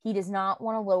 He does not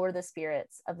want to lower the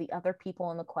spirits of the other people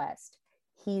on the quest.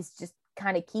 He's just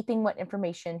kind of keeping what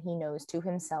information he knows to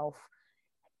himself.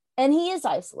 And he is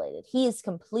isolated. He is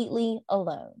completely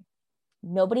alone.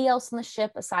 Nobody else on the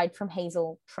ship aside from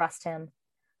Hazel trusts him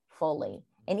fully.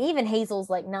 And even Hazel's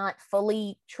like not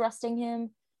fully trusting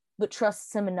him, but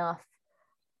trusts him enough.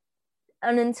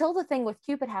 And until the thing with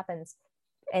Cupid happens,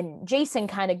 and Jason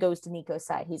kind of goes to Nico's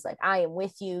side. He's like, I am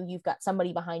with you. You've got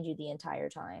somebody behind you the entire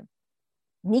time.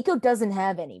 Nico doesn't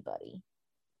have anybody.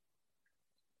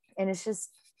 And it's just,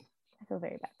 I feel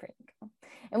very bad for Nico.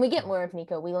 And we get more of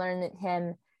Nico. We learn that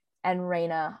him and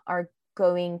Raina are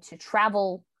going to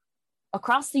travel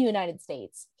across the United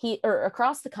States,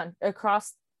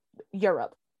 across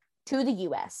Europe to the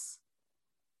US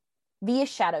via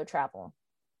shadow travel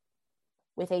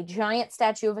with a giant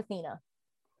statue of Athena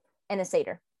and a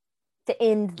satyr to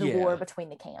end the war between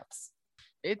the camps.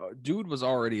 Dude was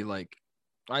already like,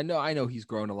 I know he's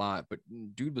grown a lot, but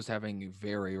dude was having a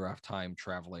very rough time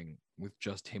traveling with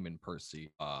just him and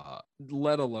Percy,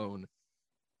 let alone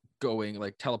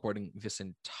teleporting this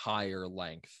entire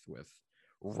length with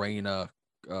Raina,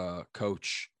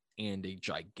 Coach, and a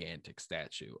gigantic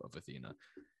statue of Athena.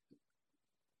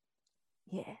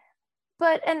 Yeah.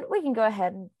 And we can go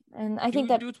ahead and I think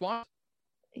that dude's wild.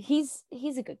 He's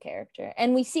a good character,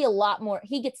 and we see a lot more.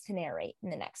 He gets to narrate in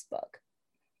the next book,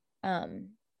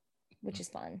 which is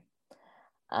fun.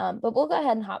 But we'll go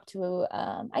ahead and hop to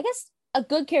I guess a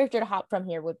good character to hop from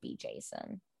here would be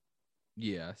Jason.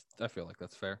 Yeah, I feel like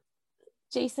that's fair.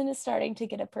 Jason is starting to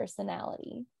get a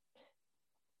personality.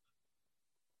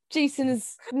 Jason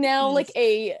is now like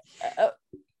a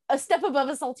step above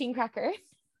a saltine cracker.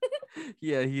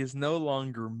 Yeah, he is no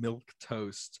longer milk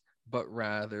toast, but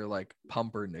rather like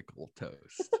pumpernickel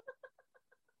toast.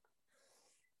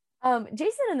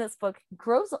 Jason in this book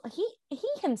grows. He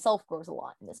himself grows a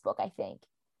lot in this book. I think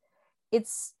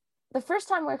it's the first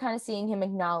time we're kind of seeing him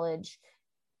acknowledge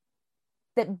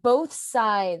that both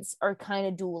sides are kind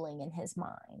of dueling in his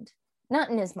mind. Not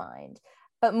in his mind,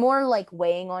 but more like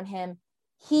weighing on him.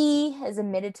 He has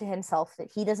admitted to himself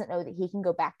that he doesn't know that he can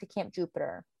go back to Camp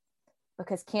Jupiter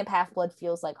because Camp Half-Blood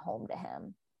feels like home to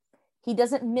him. He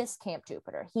doesn't miss Camp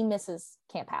Jupiter. He misses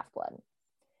Camp Half-Blood.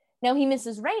 Now he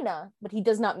misses Raina, but he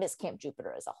does not miss Camp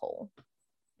Jupiter as a whole.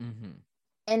 Mm-hmm.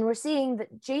 And we're seeing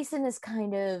that Jason is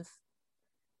kind of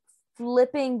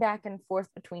flipping back and forth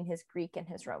between his Greek and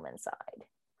his Roman side.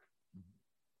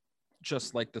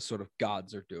 Just like the sort of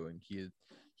gods are doing.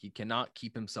 He cannot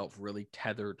keep himself really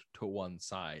tethered to one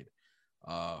side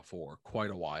for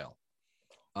quite a while.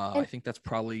 I think that's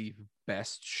probably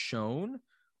best shown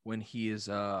when he is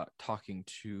talking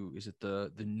to, is it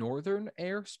the northern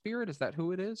air spirit? Is that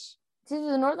who it is?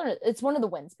 It's one of the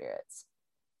wind spirits.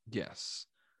 Yes.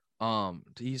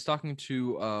 He's talking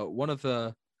to one of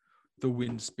the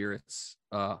wind spirits,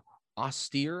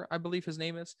 Austere, I believe his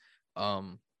name is.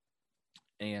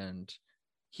 and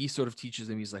he sort of teaches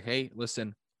him. He's like, hey,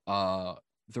 listen, one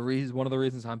of the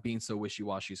reasons I'm being so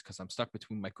wishy-washy is because I'm stuck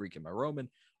between my Greek and my Roman,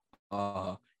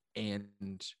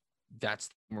 and that's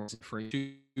for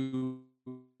you.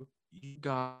 You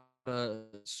gotta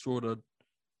sort of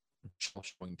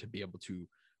showing to be able to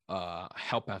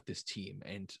help out this team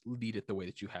and lead it the way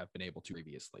that you have been able to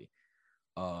previously.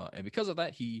 And because of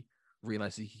that, he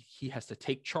realizes he has to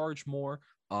take charge more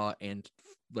and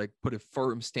like put a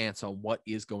firm stance on what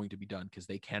is going to be done, because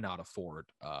they cannot afford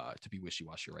to be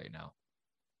wishy-washy right now.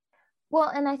 Well,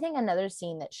 and I think another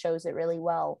scene that shows it really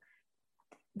well,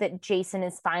 that Jason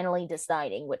is finally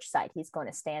deciding which side he's going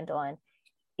to stand on,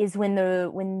 is when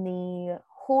the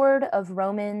horde of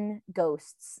Roman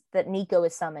ghosts that Nico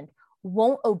is summoned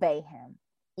won't obey him,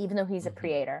 even though he's a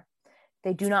praetor.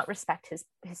 They do not respect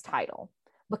his title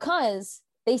because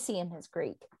they see him as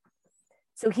Greek.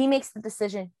 So he makes the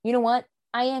decision, you know what?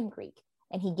 I am Greek.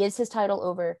 And he gives his title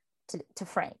over to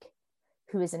Frank,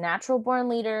 who is a natural born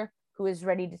leader who is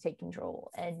ready to take control.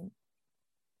 And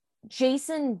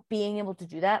Jason being able to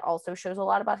do that also shows a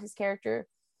lot about his character,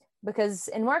 because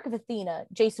in Mark of Athena,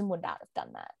 Jason would not have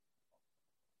done that.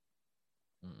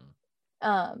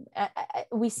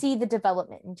 We see the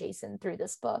development in Jason through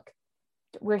this book,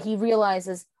 where he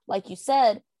realizes, like you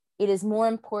said, it is more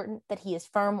important that he is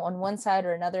firm on one side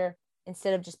or another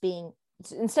instead of just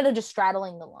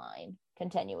straddling the line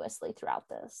continuously throughout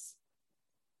this,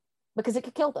 because it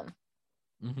could kill them.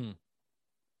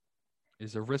 It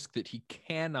is a risk that he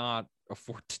cannot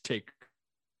afford to take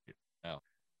now.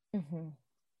 And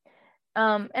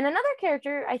another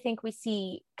character I think we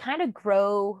see kind of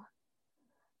grow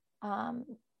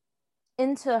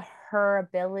into her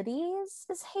abilities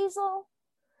is Hazel.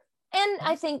 And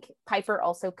I think Piper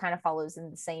also kind of follows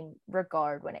in the same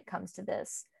regard when it comes to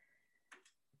this.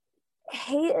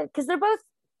 Hey, because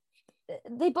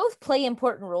they both play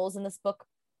important roles in this book,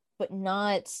 but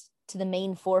not to the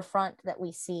main forefront that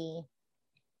we see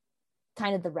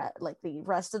kind of the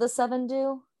rest of the seven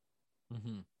do.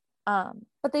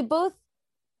 But they both,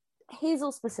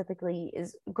 Hazel specifically,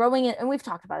 is growing in, and we've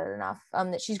talked about it enough,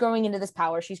 that she's growing into this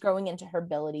power, she's growing into her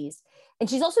abilities, and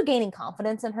she's also gaining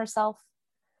confidence in herself.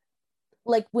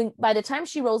 Like by the time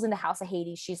she rolls into House of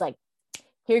Hades, she's like,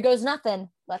 here goes nothing,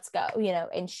 let's go,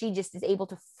 and she just is able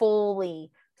to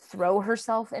fully throw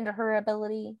herself into her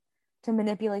ability to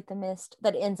manipulate the mist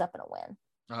that ends up in a win.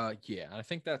 Yeah, I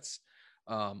think that's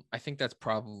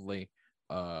probably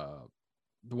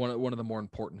one of the more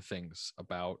important things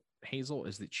about Hazel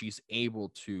is that she's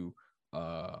able to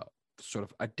sort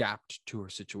of adapt to her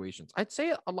situations. I'd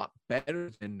say a lot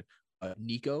better than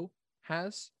Nico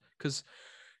has, because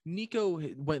Nico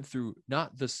went through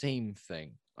not the same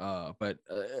thing, but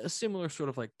a similar sort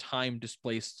of like time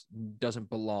displaced, doesn't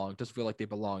feel like they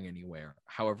belong anywhere.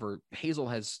 However, Hazel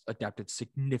has adapted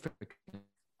significantly.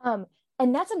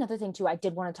 And that's another thing too I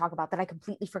did want to talk about that I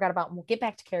completely forgot about, and we'll get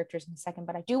back to characters in a second,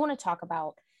 but I do want to talk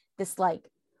about this like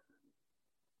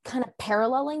kind of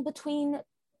paralleling between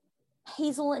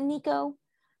Hazel and Nico,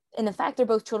 and the fact they're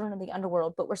both children of the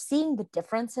underworld, but we're seeing the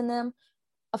difference in them.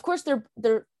 Of course,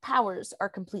 their powers are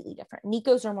completely different.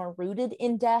 Nico's are more rooted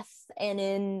in death and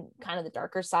in kind of the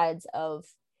darker sides of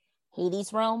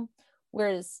Hades' realm,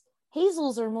 whereas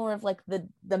Hazel's are more of like the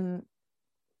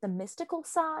mystical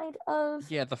side of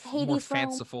the Hades' more realm.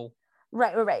 fanciful.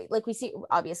 Right. Like we see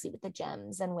obviously with the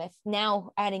gems, and with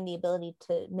now adding the ability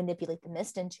to manipulate the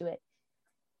mist into it.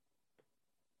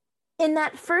 In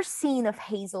that first scene of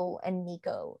Hazel and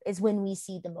Nico is when we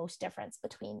see the most difference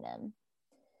between them.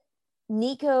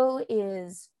 Nico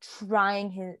is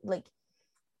trying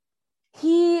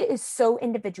he is so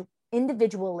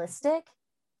individualistic,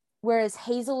 whereas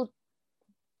Hazel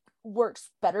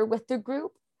works better with the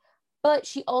group, but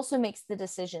she also makes the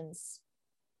decisions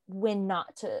when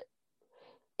not to.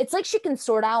 It's like she can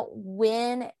sort out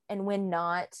when and when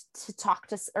not to talk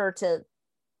to or to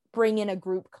bring in a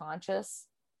group conscious.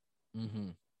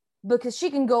 Because she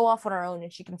can go off on her own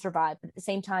and she can survive, but at the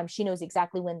same time she knows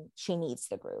exactly when she needs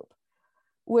the group,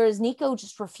 whereas Nico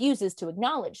just refuses to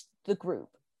acknowledge the group.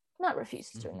 Not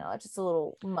refuses to acknowledge, it's a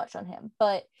little much on him,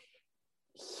 but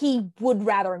he would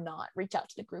rather not reach out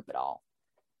to the group at all.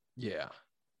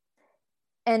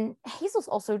 And Hazel's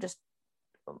also just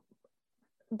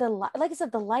like I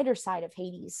said, the lighter side of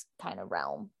Hades kind of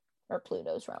realm, or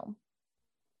Pluto's realm.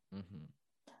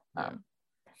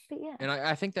 But yeah, and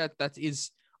I think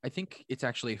I think it's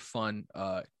actually a fun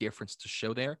difference to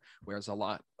show there, whereas a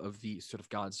lot of the sort of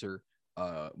gods are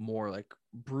more like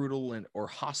brutal or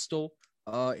hostile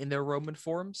in their Roman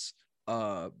forms.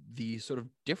 The sort of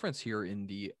difference here in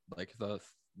the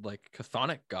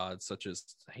chthonic gods such as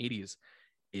Hades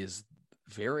is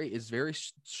very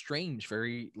strange,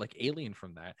 very like alien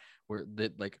from that, where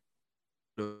that like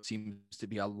seems to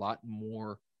be a lot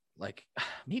more like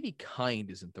maybe kind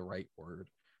isn't the right word,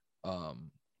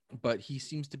 but he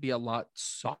seems to be a lot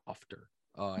softer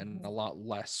and a lot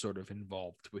less sort of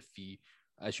involved with the,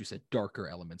 as you said, darker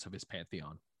elements of his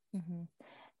pantheon. Mm-hmm.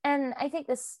 And I think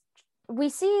this we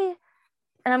see,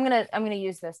 and I'm gonna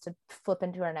use this to flip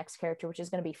into our next character, which is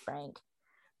gonna be Frank.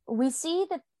 We see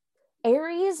that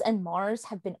Ares and Mars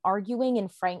have been arguing in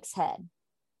Frank's head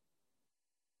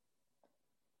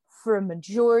for a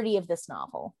majority of this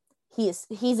novel. He's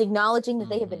acknowledging that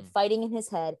they have been fighting in his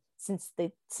head since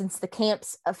the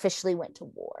camps officially went to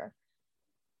war.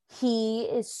 He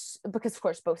is, because of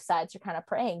course both sides are kind of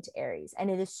praying to Ares, and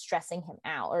it is stressing him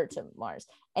out, or to Mars,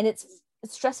 and it's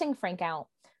stressing Frank out.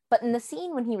 But in the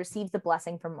scene when he receives the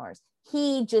blessing from Mars,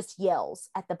 he just yells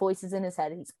at the voices in his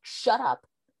head. He's like, shut up.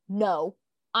 No,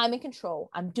 I'm in control.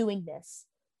 I'm doing this.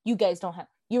 You guys don't have,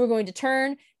 you are going to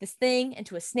turn this thing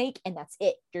into a snake, and that's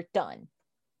it. You're done.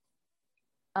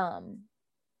 And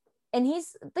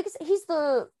he's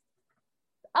the,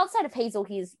 outside of Hazel,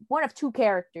 he's one of two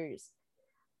characters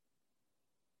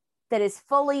that is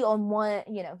fully on one,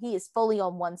 he is fully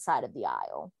on one side of the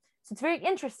aisle. So it's very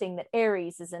interesting that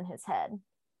Ares is in his head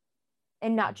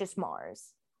and not just Mars.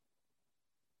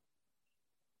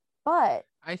 But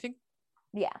I think,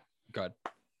 yeah. God.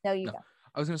 No, you go.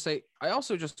 I was going to say, I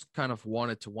also just kind of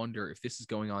wanted to wonder if this is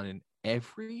going on in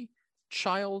every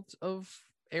child of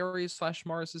Ares /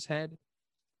 Mars's head.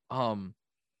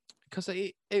 Because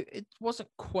it wasn't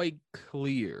quite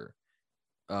clear.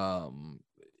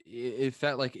 If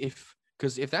that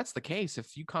because if that's the case,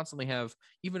 if you constantly have,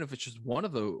 even if it's just one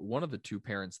of the two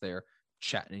parents there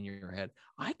chatting in your head,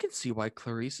 I can see why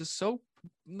Clarice is so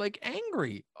like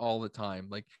angry all the time.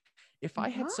 Like, if I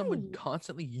had someone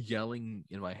constantly yelling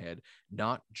in my head,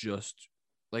 not just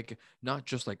like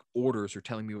orders or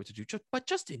telling me what to do, but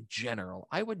just in general,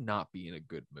 I would not be in a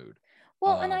good mood.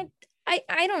 Well, and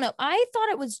I don't know. I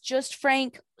thought it was just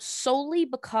Frank solely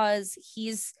because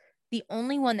he's the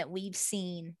only one that we've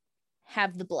seen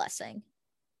have the blessing.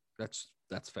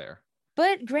 That's fair.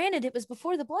 But granted, it was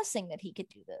before the blessing that he could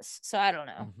do this. So I don't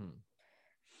know. Mm-hmm.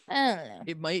 I don't know.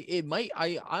 It might.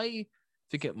 I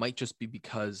think it might just be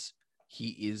because he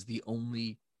is the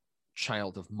only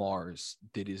child of Mars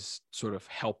that is sort of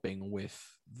helping with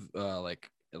like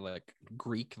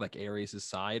Greek, like Ares'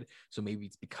 side. So maybe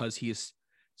it's because he is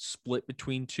split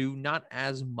between two, not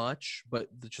as much, but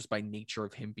just by nature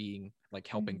of him being like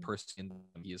helping person,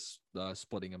 he is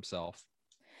splitting himself.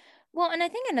 Well, and I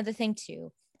think another thing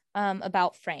too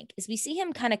about Frank is we see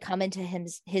him kind of come into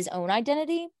his own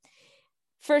identity.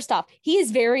 First off, he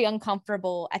is very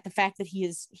uncomfortable at the fact that he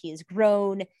is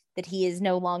grown, that he is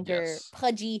no longer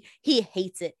pudgy. He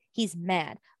hates it. He's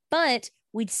mad. But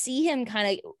we'd see him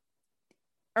kind of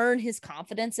earn his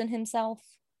confidence in himself.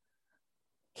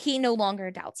 He no longer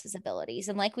doubts his abilities.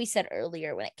 And like we said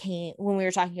earlier, when we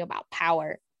were talking about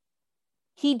power,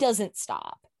 he doesn't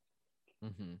stop.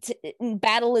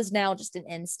 Battle is now just an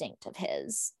instinct of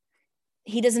his.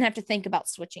 He doesn't have to think about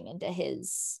switching into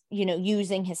his,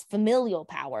 using his familial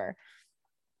power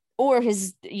or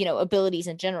his, abilities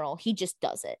in general. He just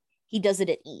does it. He does it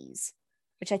at ease,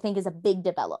 which I think is a big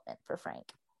development for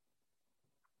Frank.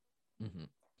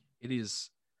 It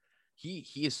is. He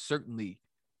is certainly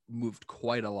moved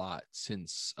quite a lot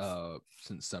since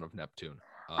Son of Neptune.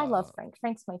 I love Frank.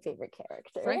 Frank's my favorite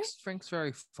character. Frank's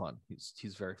very fun.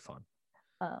 He's very fun.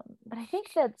 But I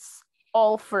think that's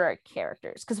all for our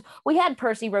characters, because we had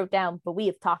Percy wrote down, but we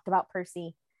have talked about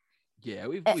Percy. Yeah,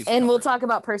 we've and we'll talk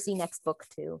about Percy next book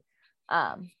too.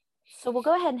 So we'll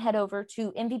go ahead and head over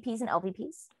to MVPs and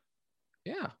LVPs.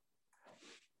 Yeah.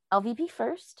 LVP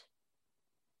first.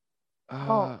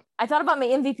 I thought about my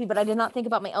MVP, but I did not think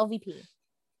about my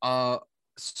LVP.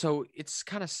 So it's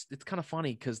kind of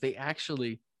funny because they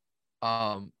actually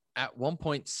at one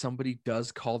point somebody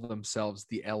does call themselves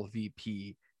the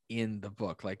LVP in the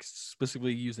book, like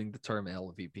specifically using the term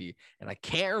LVP, and I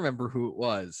can't remember who it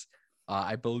was.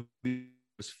 I believe it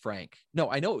was Frank.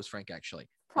 No, I know it was Frank actually.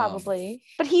 Probably,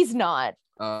 but he's not.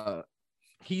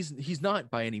 He's not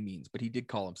by any means, but he did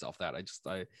call himself that. I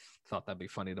thought that'd be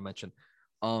funny to mention.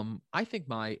 I think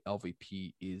my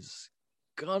LVP is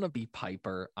gonna be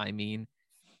Piper. I mean,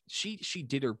 she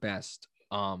did her best,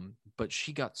 but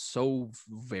she got so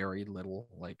very little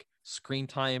like screen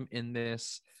time in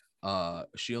this.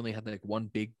 She only had like one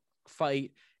big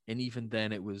fight, and even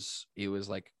then it was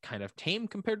like kind of tame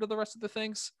compared to the rest of the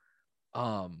things.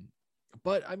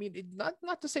 But I mean,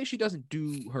 not to say she doesn't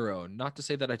do her own, not to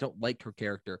say that I don't like her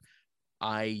character.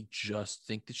 I just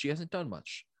think that she hasn't done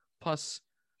much. Plus,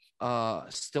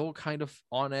 still kind of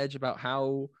on edge about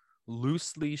how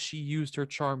loosely she used her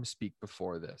charm speak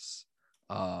before this.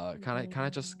 Kind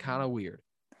of weird.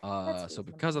 That's So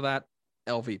because reasonable. of that,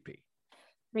 LVP.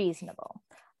 Reasonable.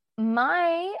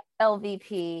 My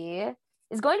LVP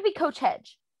is going to be Coach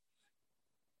Hedge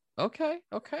Okay.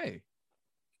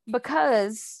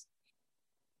 because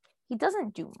he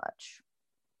doesn't do much,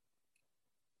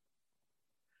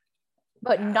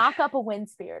 but knock up a wind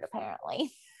spirit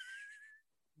apparently.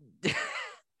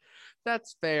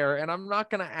 That's fair, and I'm not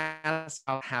gonna ask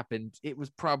how it happened. It was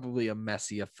probably a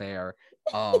messy affair.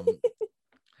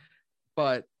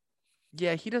 But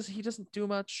yeah, he doesn't do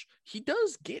much. He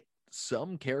does get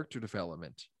some character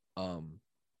development,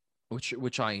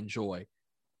 which I enjoy.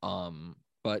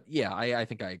 But yeah, I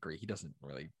think I agree. He doesn't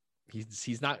really.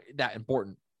 He's not that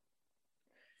important.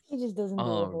 He just doesn't do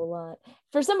a whole lot.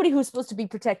 For somebody who's supposed to be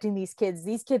protecting these kids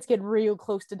get real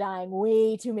close to dying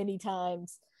way too many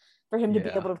times for him to be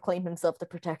able to claim himself the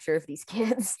protector of these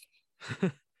kids.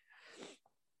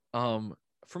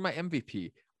 For my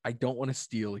MVP, I don't want to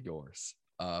steal yours.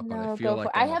 But No, I feel like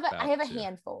I I'm have about I have a to.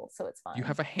 handful, so it's fine. You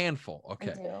have a handful.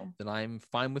 Okay. I do. Then I'm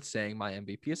fine with saying my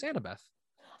MVP is Annabeth.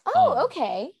 Oh,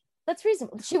 okay. That's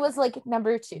reasonable. She was like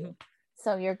number 2. Mm-hmm.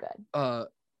 So you're good.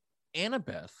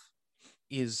 Annabeth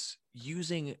is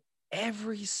using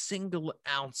every single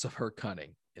ounce of her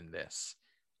cunning in this.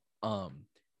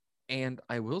 And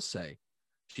I will say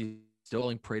she's still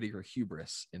laying prey to her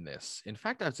hubris in this. In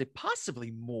fact, I would say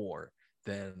possibly more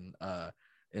than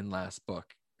in last book,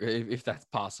 if that's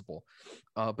possible.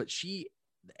 But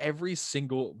every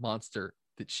single monster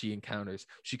that she encounters,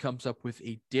 she comes up with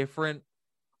a different,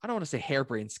 I don't want to say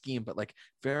harebrained scheme, but like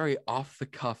very off the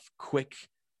cuff, quick,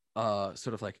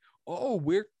 sort of like, oh,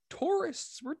 we're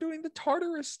tourists. We're doing the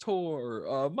Tartarus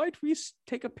tour. Might we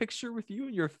take a picture with you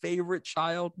and your favorite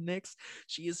child, Nyx?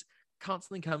 She is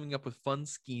constantly coming up with fun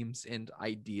schemes and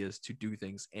ideas to do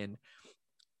things. And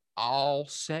I'll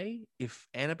say if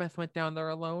Annabeth went down there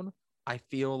alone, I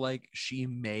feel like she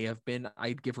may have been,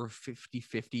 I'd give her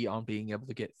 50-50 on being able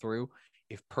to get through.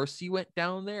 If Percy went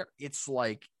down there, it's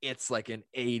like an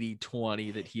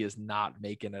 80-20 that he is not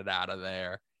making it out of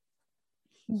there.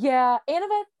 Yeah,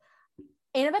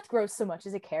 Annabeth grows so much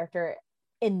as a character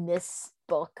in this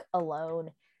book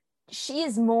alone. She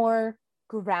is more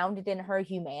grounded in her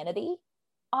humanity,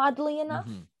 oddly enough.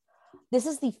 Mm-hmm. This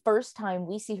is the first time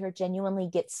we see her genuinely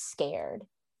get scared.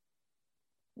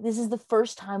 This is the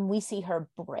first time we see her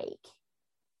break.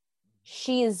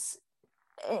 She is,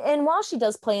 and while she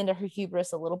does play into her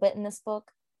hubris a little bit in this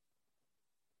book,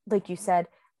 like you said,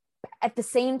 at the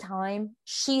same time,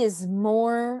 she is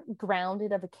more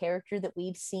grounded of a character that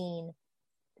we've seen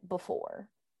before.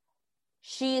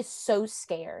 She is so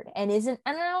scared and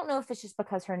I don't know if it's just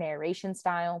because her narration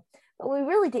style, but we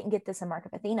really didn't get this in Mark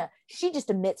of Athena. She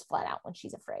just admits flat out when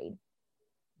she's afraid.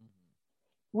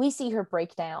 We see her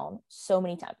break down so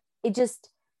many times.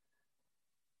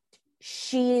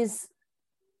 She is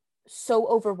so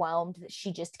overwhelmed that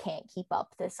she just can't keep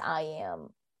up this I am,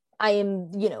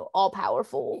 all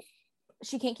powerful.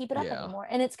 She can't keep it up anymore.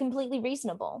 And it's completely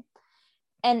reasonable.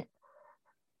 And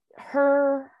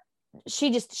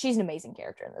she's an amazing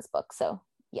character in this book. So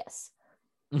yes.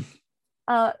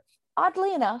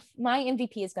 Oddly enough, my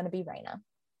MVP is going to be Raina.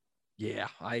 Yeah,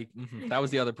 that was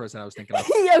the other person I was thinking of.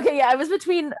 Okay, yeah, I was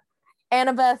between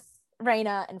Annabeth,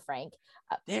 Raina, and Frank.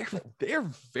 They're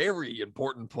very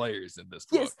important players in this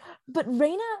book. Yes, but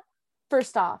Raina,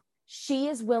 first off, she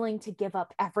is willing to give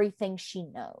up everything she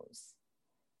knows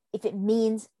if it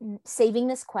means saving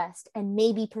this quest and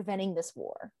maybe preventing this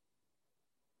war.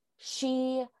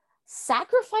 She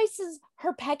sacrifices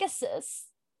her Pegasus.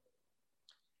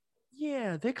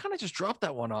 Yeah, they kind of just dropped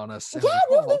that one on us. Yeah,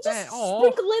 no, they just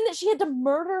sprinkle in that she had to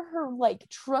murder her like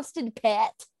trusted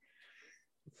pet.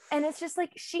 And it's just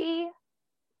like she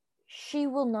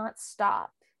will not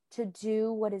stop to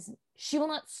do she will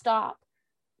not stop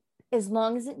as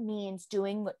long as it means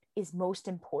doing what is most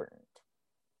important.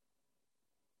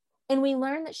 And we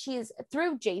learn that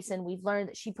through Jason, we've learned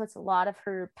that she puts a lot of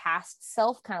her past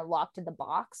self kind of locked in the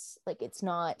box. Like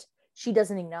she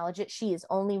doesn't acknowledge it. She is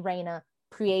only Raina,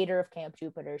 creator of Camp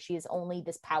Jupiter. She is only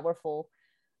this powerful,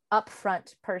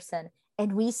 upfront person.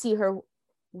 And we see her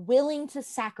willing to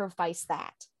sacrifice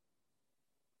that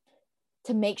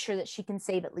to make sure that she can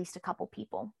save at least a couple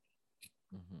people.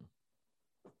 Mm-hmm.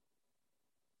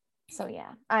 So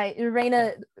yeah,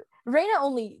 Raina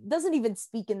only doesn't even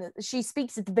speak she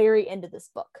speaks at the very end of this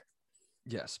book.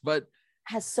 Yes, but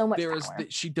has so much power.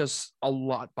 She does a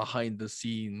lot behind the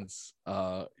scenes,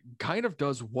 kind of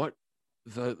does what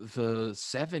the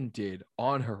Seven did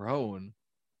on her own.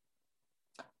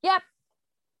 Yep.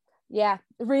 Yeah,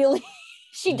 really.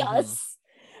 She Mhm. does.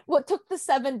 What took the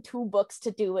 7 2 books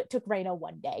to do it took Raina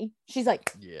 1 day. She's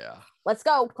like, Yeah. let's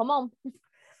go. Come on.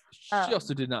 She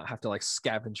also did not have to like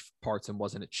scavenge parts and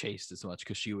wasn't chased as much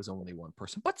because she was only one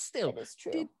person, but still It is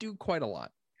true. did do quite a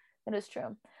lot. It is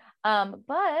true.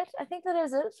 But I think that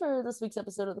is it for this week's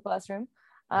episode of The Classroom.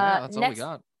 Yeah, that's all we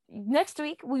got. Next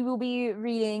week, we will be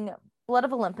reading Blood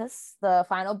of Olympus, the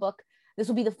final book. This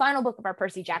will be the final book of our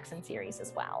Percy Jackson series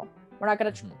as well. We're not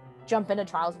going to jump into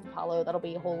Trials of Apollo. That'll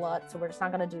be a whole lot, so we're just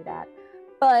not going to do that.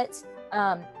 But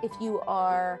if you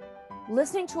are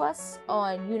listening to us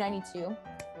on U92,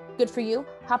 good for you.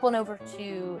 Hop on over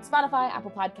to Spotify,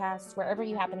 Apple Podcasts, wherever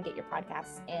you happen to get your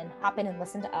podcasts, and hop in and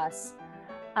listen to us.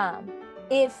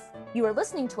 If you are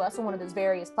listening to us on one of those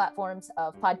various platforms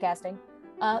of podcasting,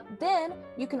 then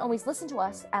you can always listen to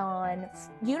us on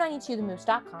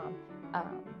u92themoose.com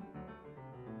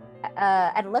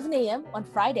at 11 a.m. on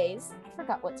Fridays. I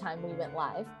forgot what time we went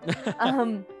live.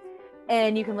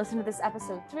 And you can listen to this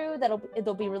episode through.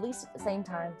 It'll be released at the same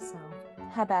time, so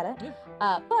how about it?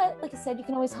 Yeah. But like I said, you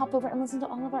can always hop over and listen to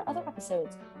all of our other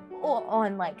episodes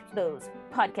on like those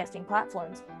podcasting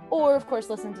platforms, or of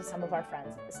course listen to some of our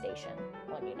friends at the station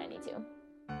on U92.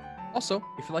 Also,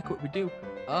 if you like what we do,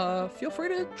 feel free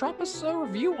to drop us a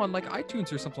review on like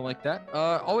iTunes or something like that.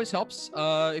 Always helps.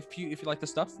 If you like the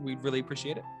stuff, we'd really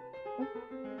appreciate it.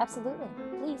 Absolutely,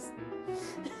 please.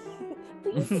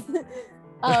 Please.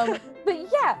 But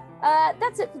yeah,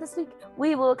 that's it for this week.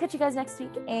 We will catch you guys next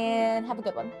week, and have a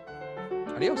good one.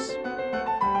 Adios.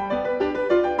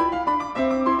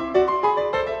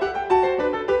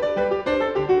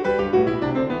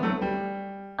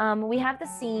 We have the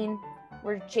scene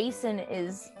where Jason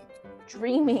is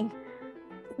dreaming.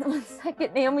 1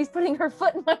 second, Naomi's putting her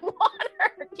foot in my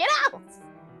water. Get out!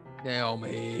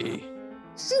 Naomi.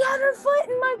 She had her foot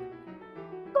in my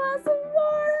glass of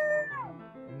water.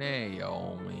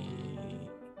 Naomi.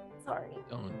 Sorry.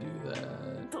 Don't do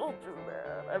that. Don't do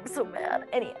that. I'm so mad.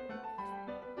 Anyway.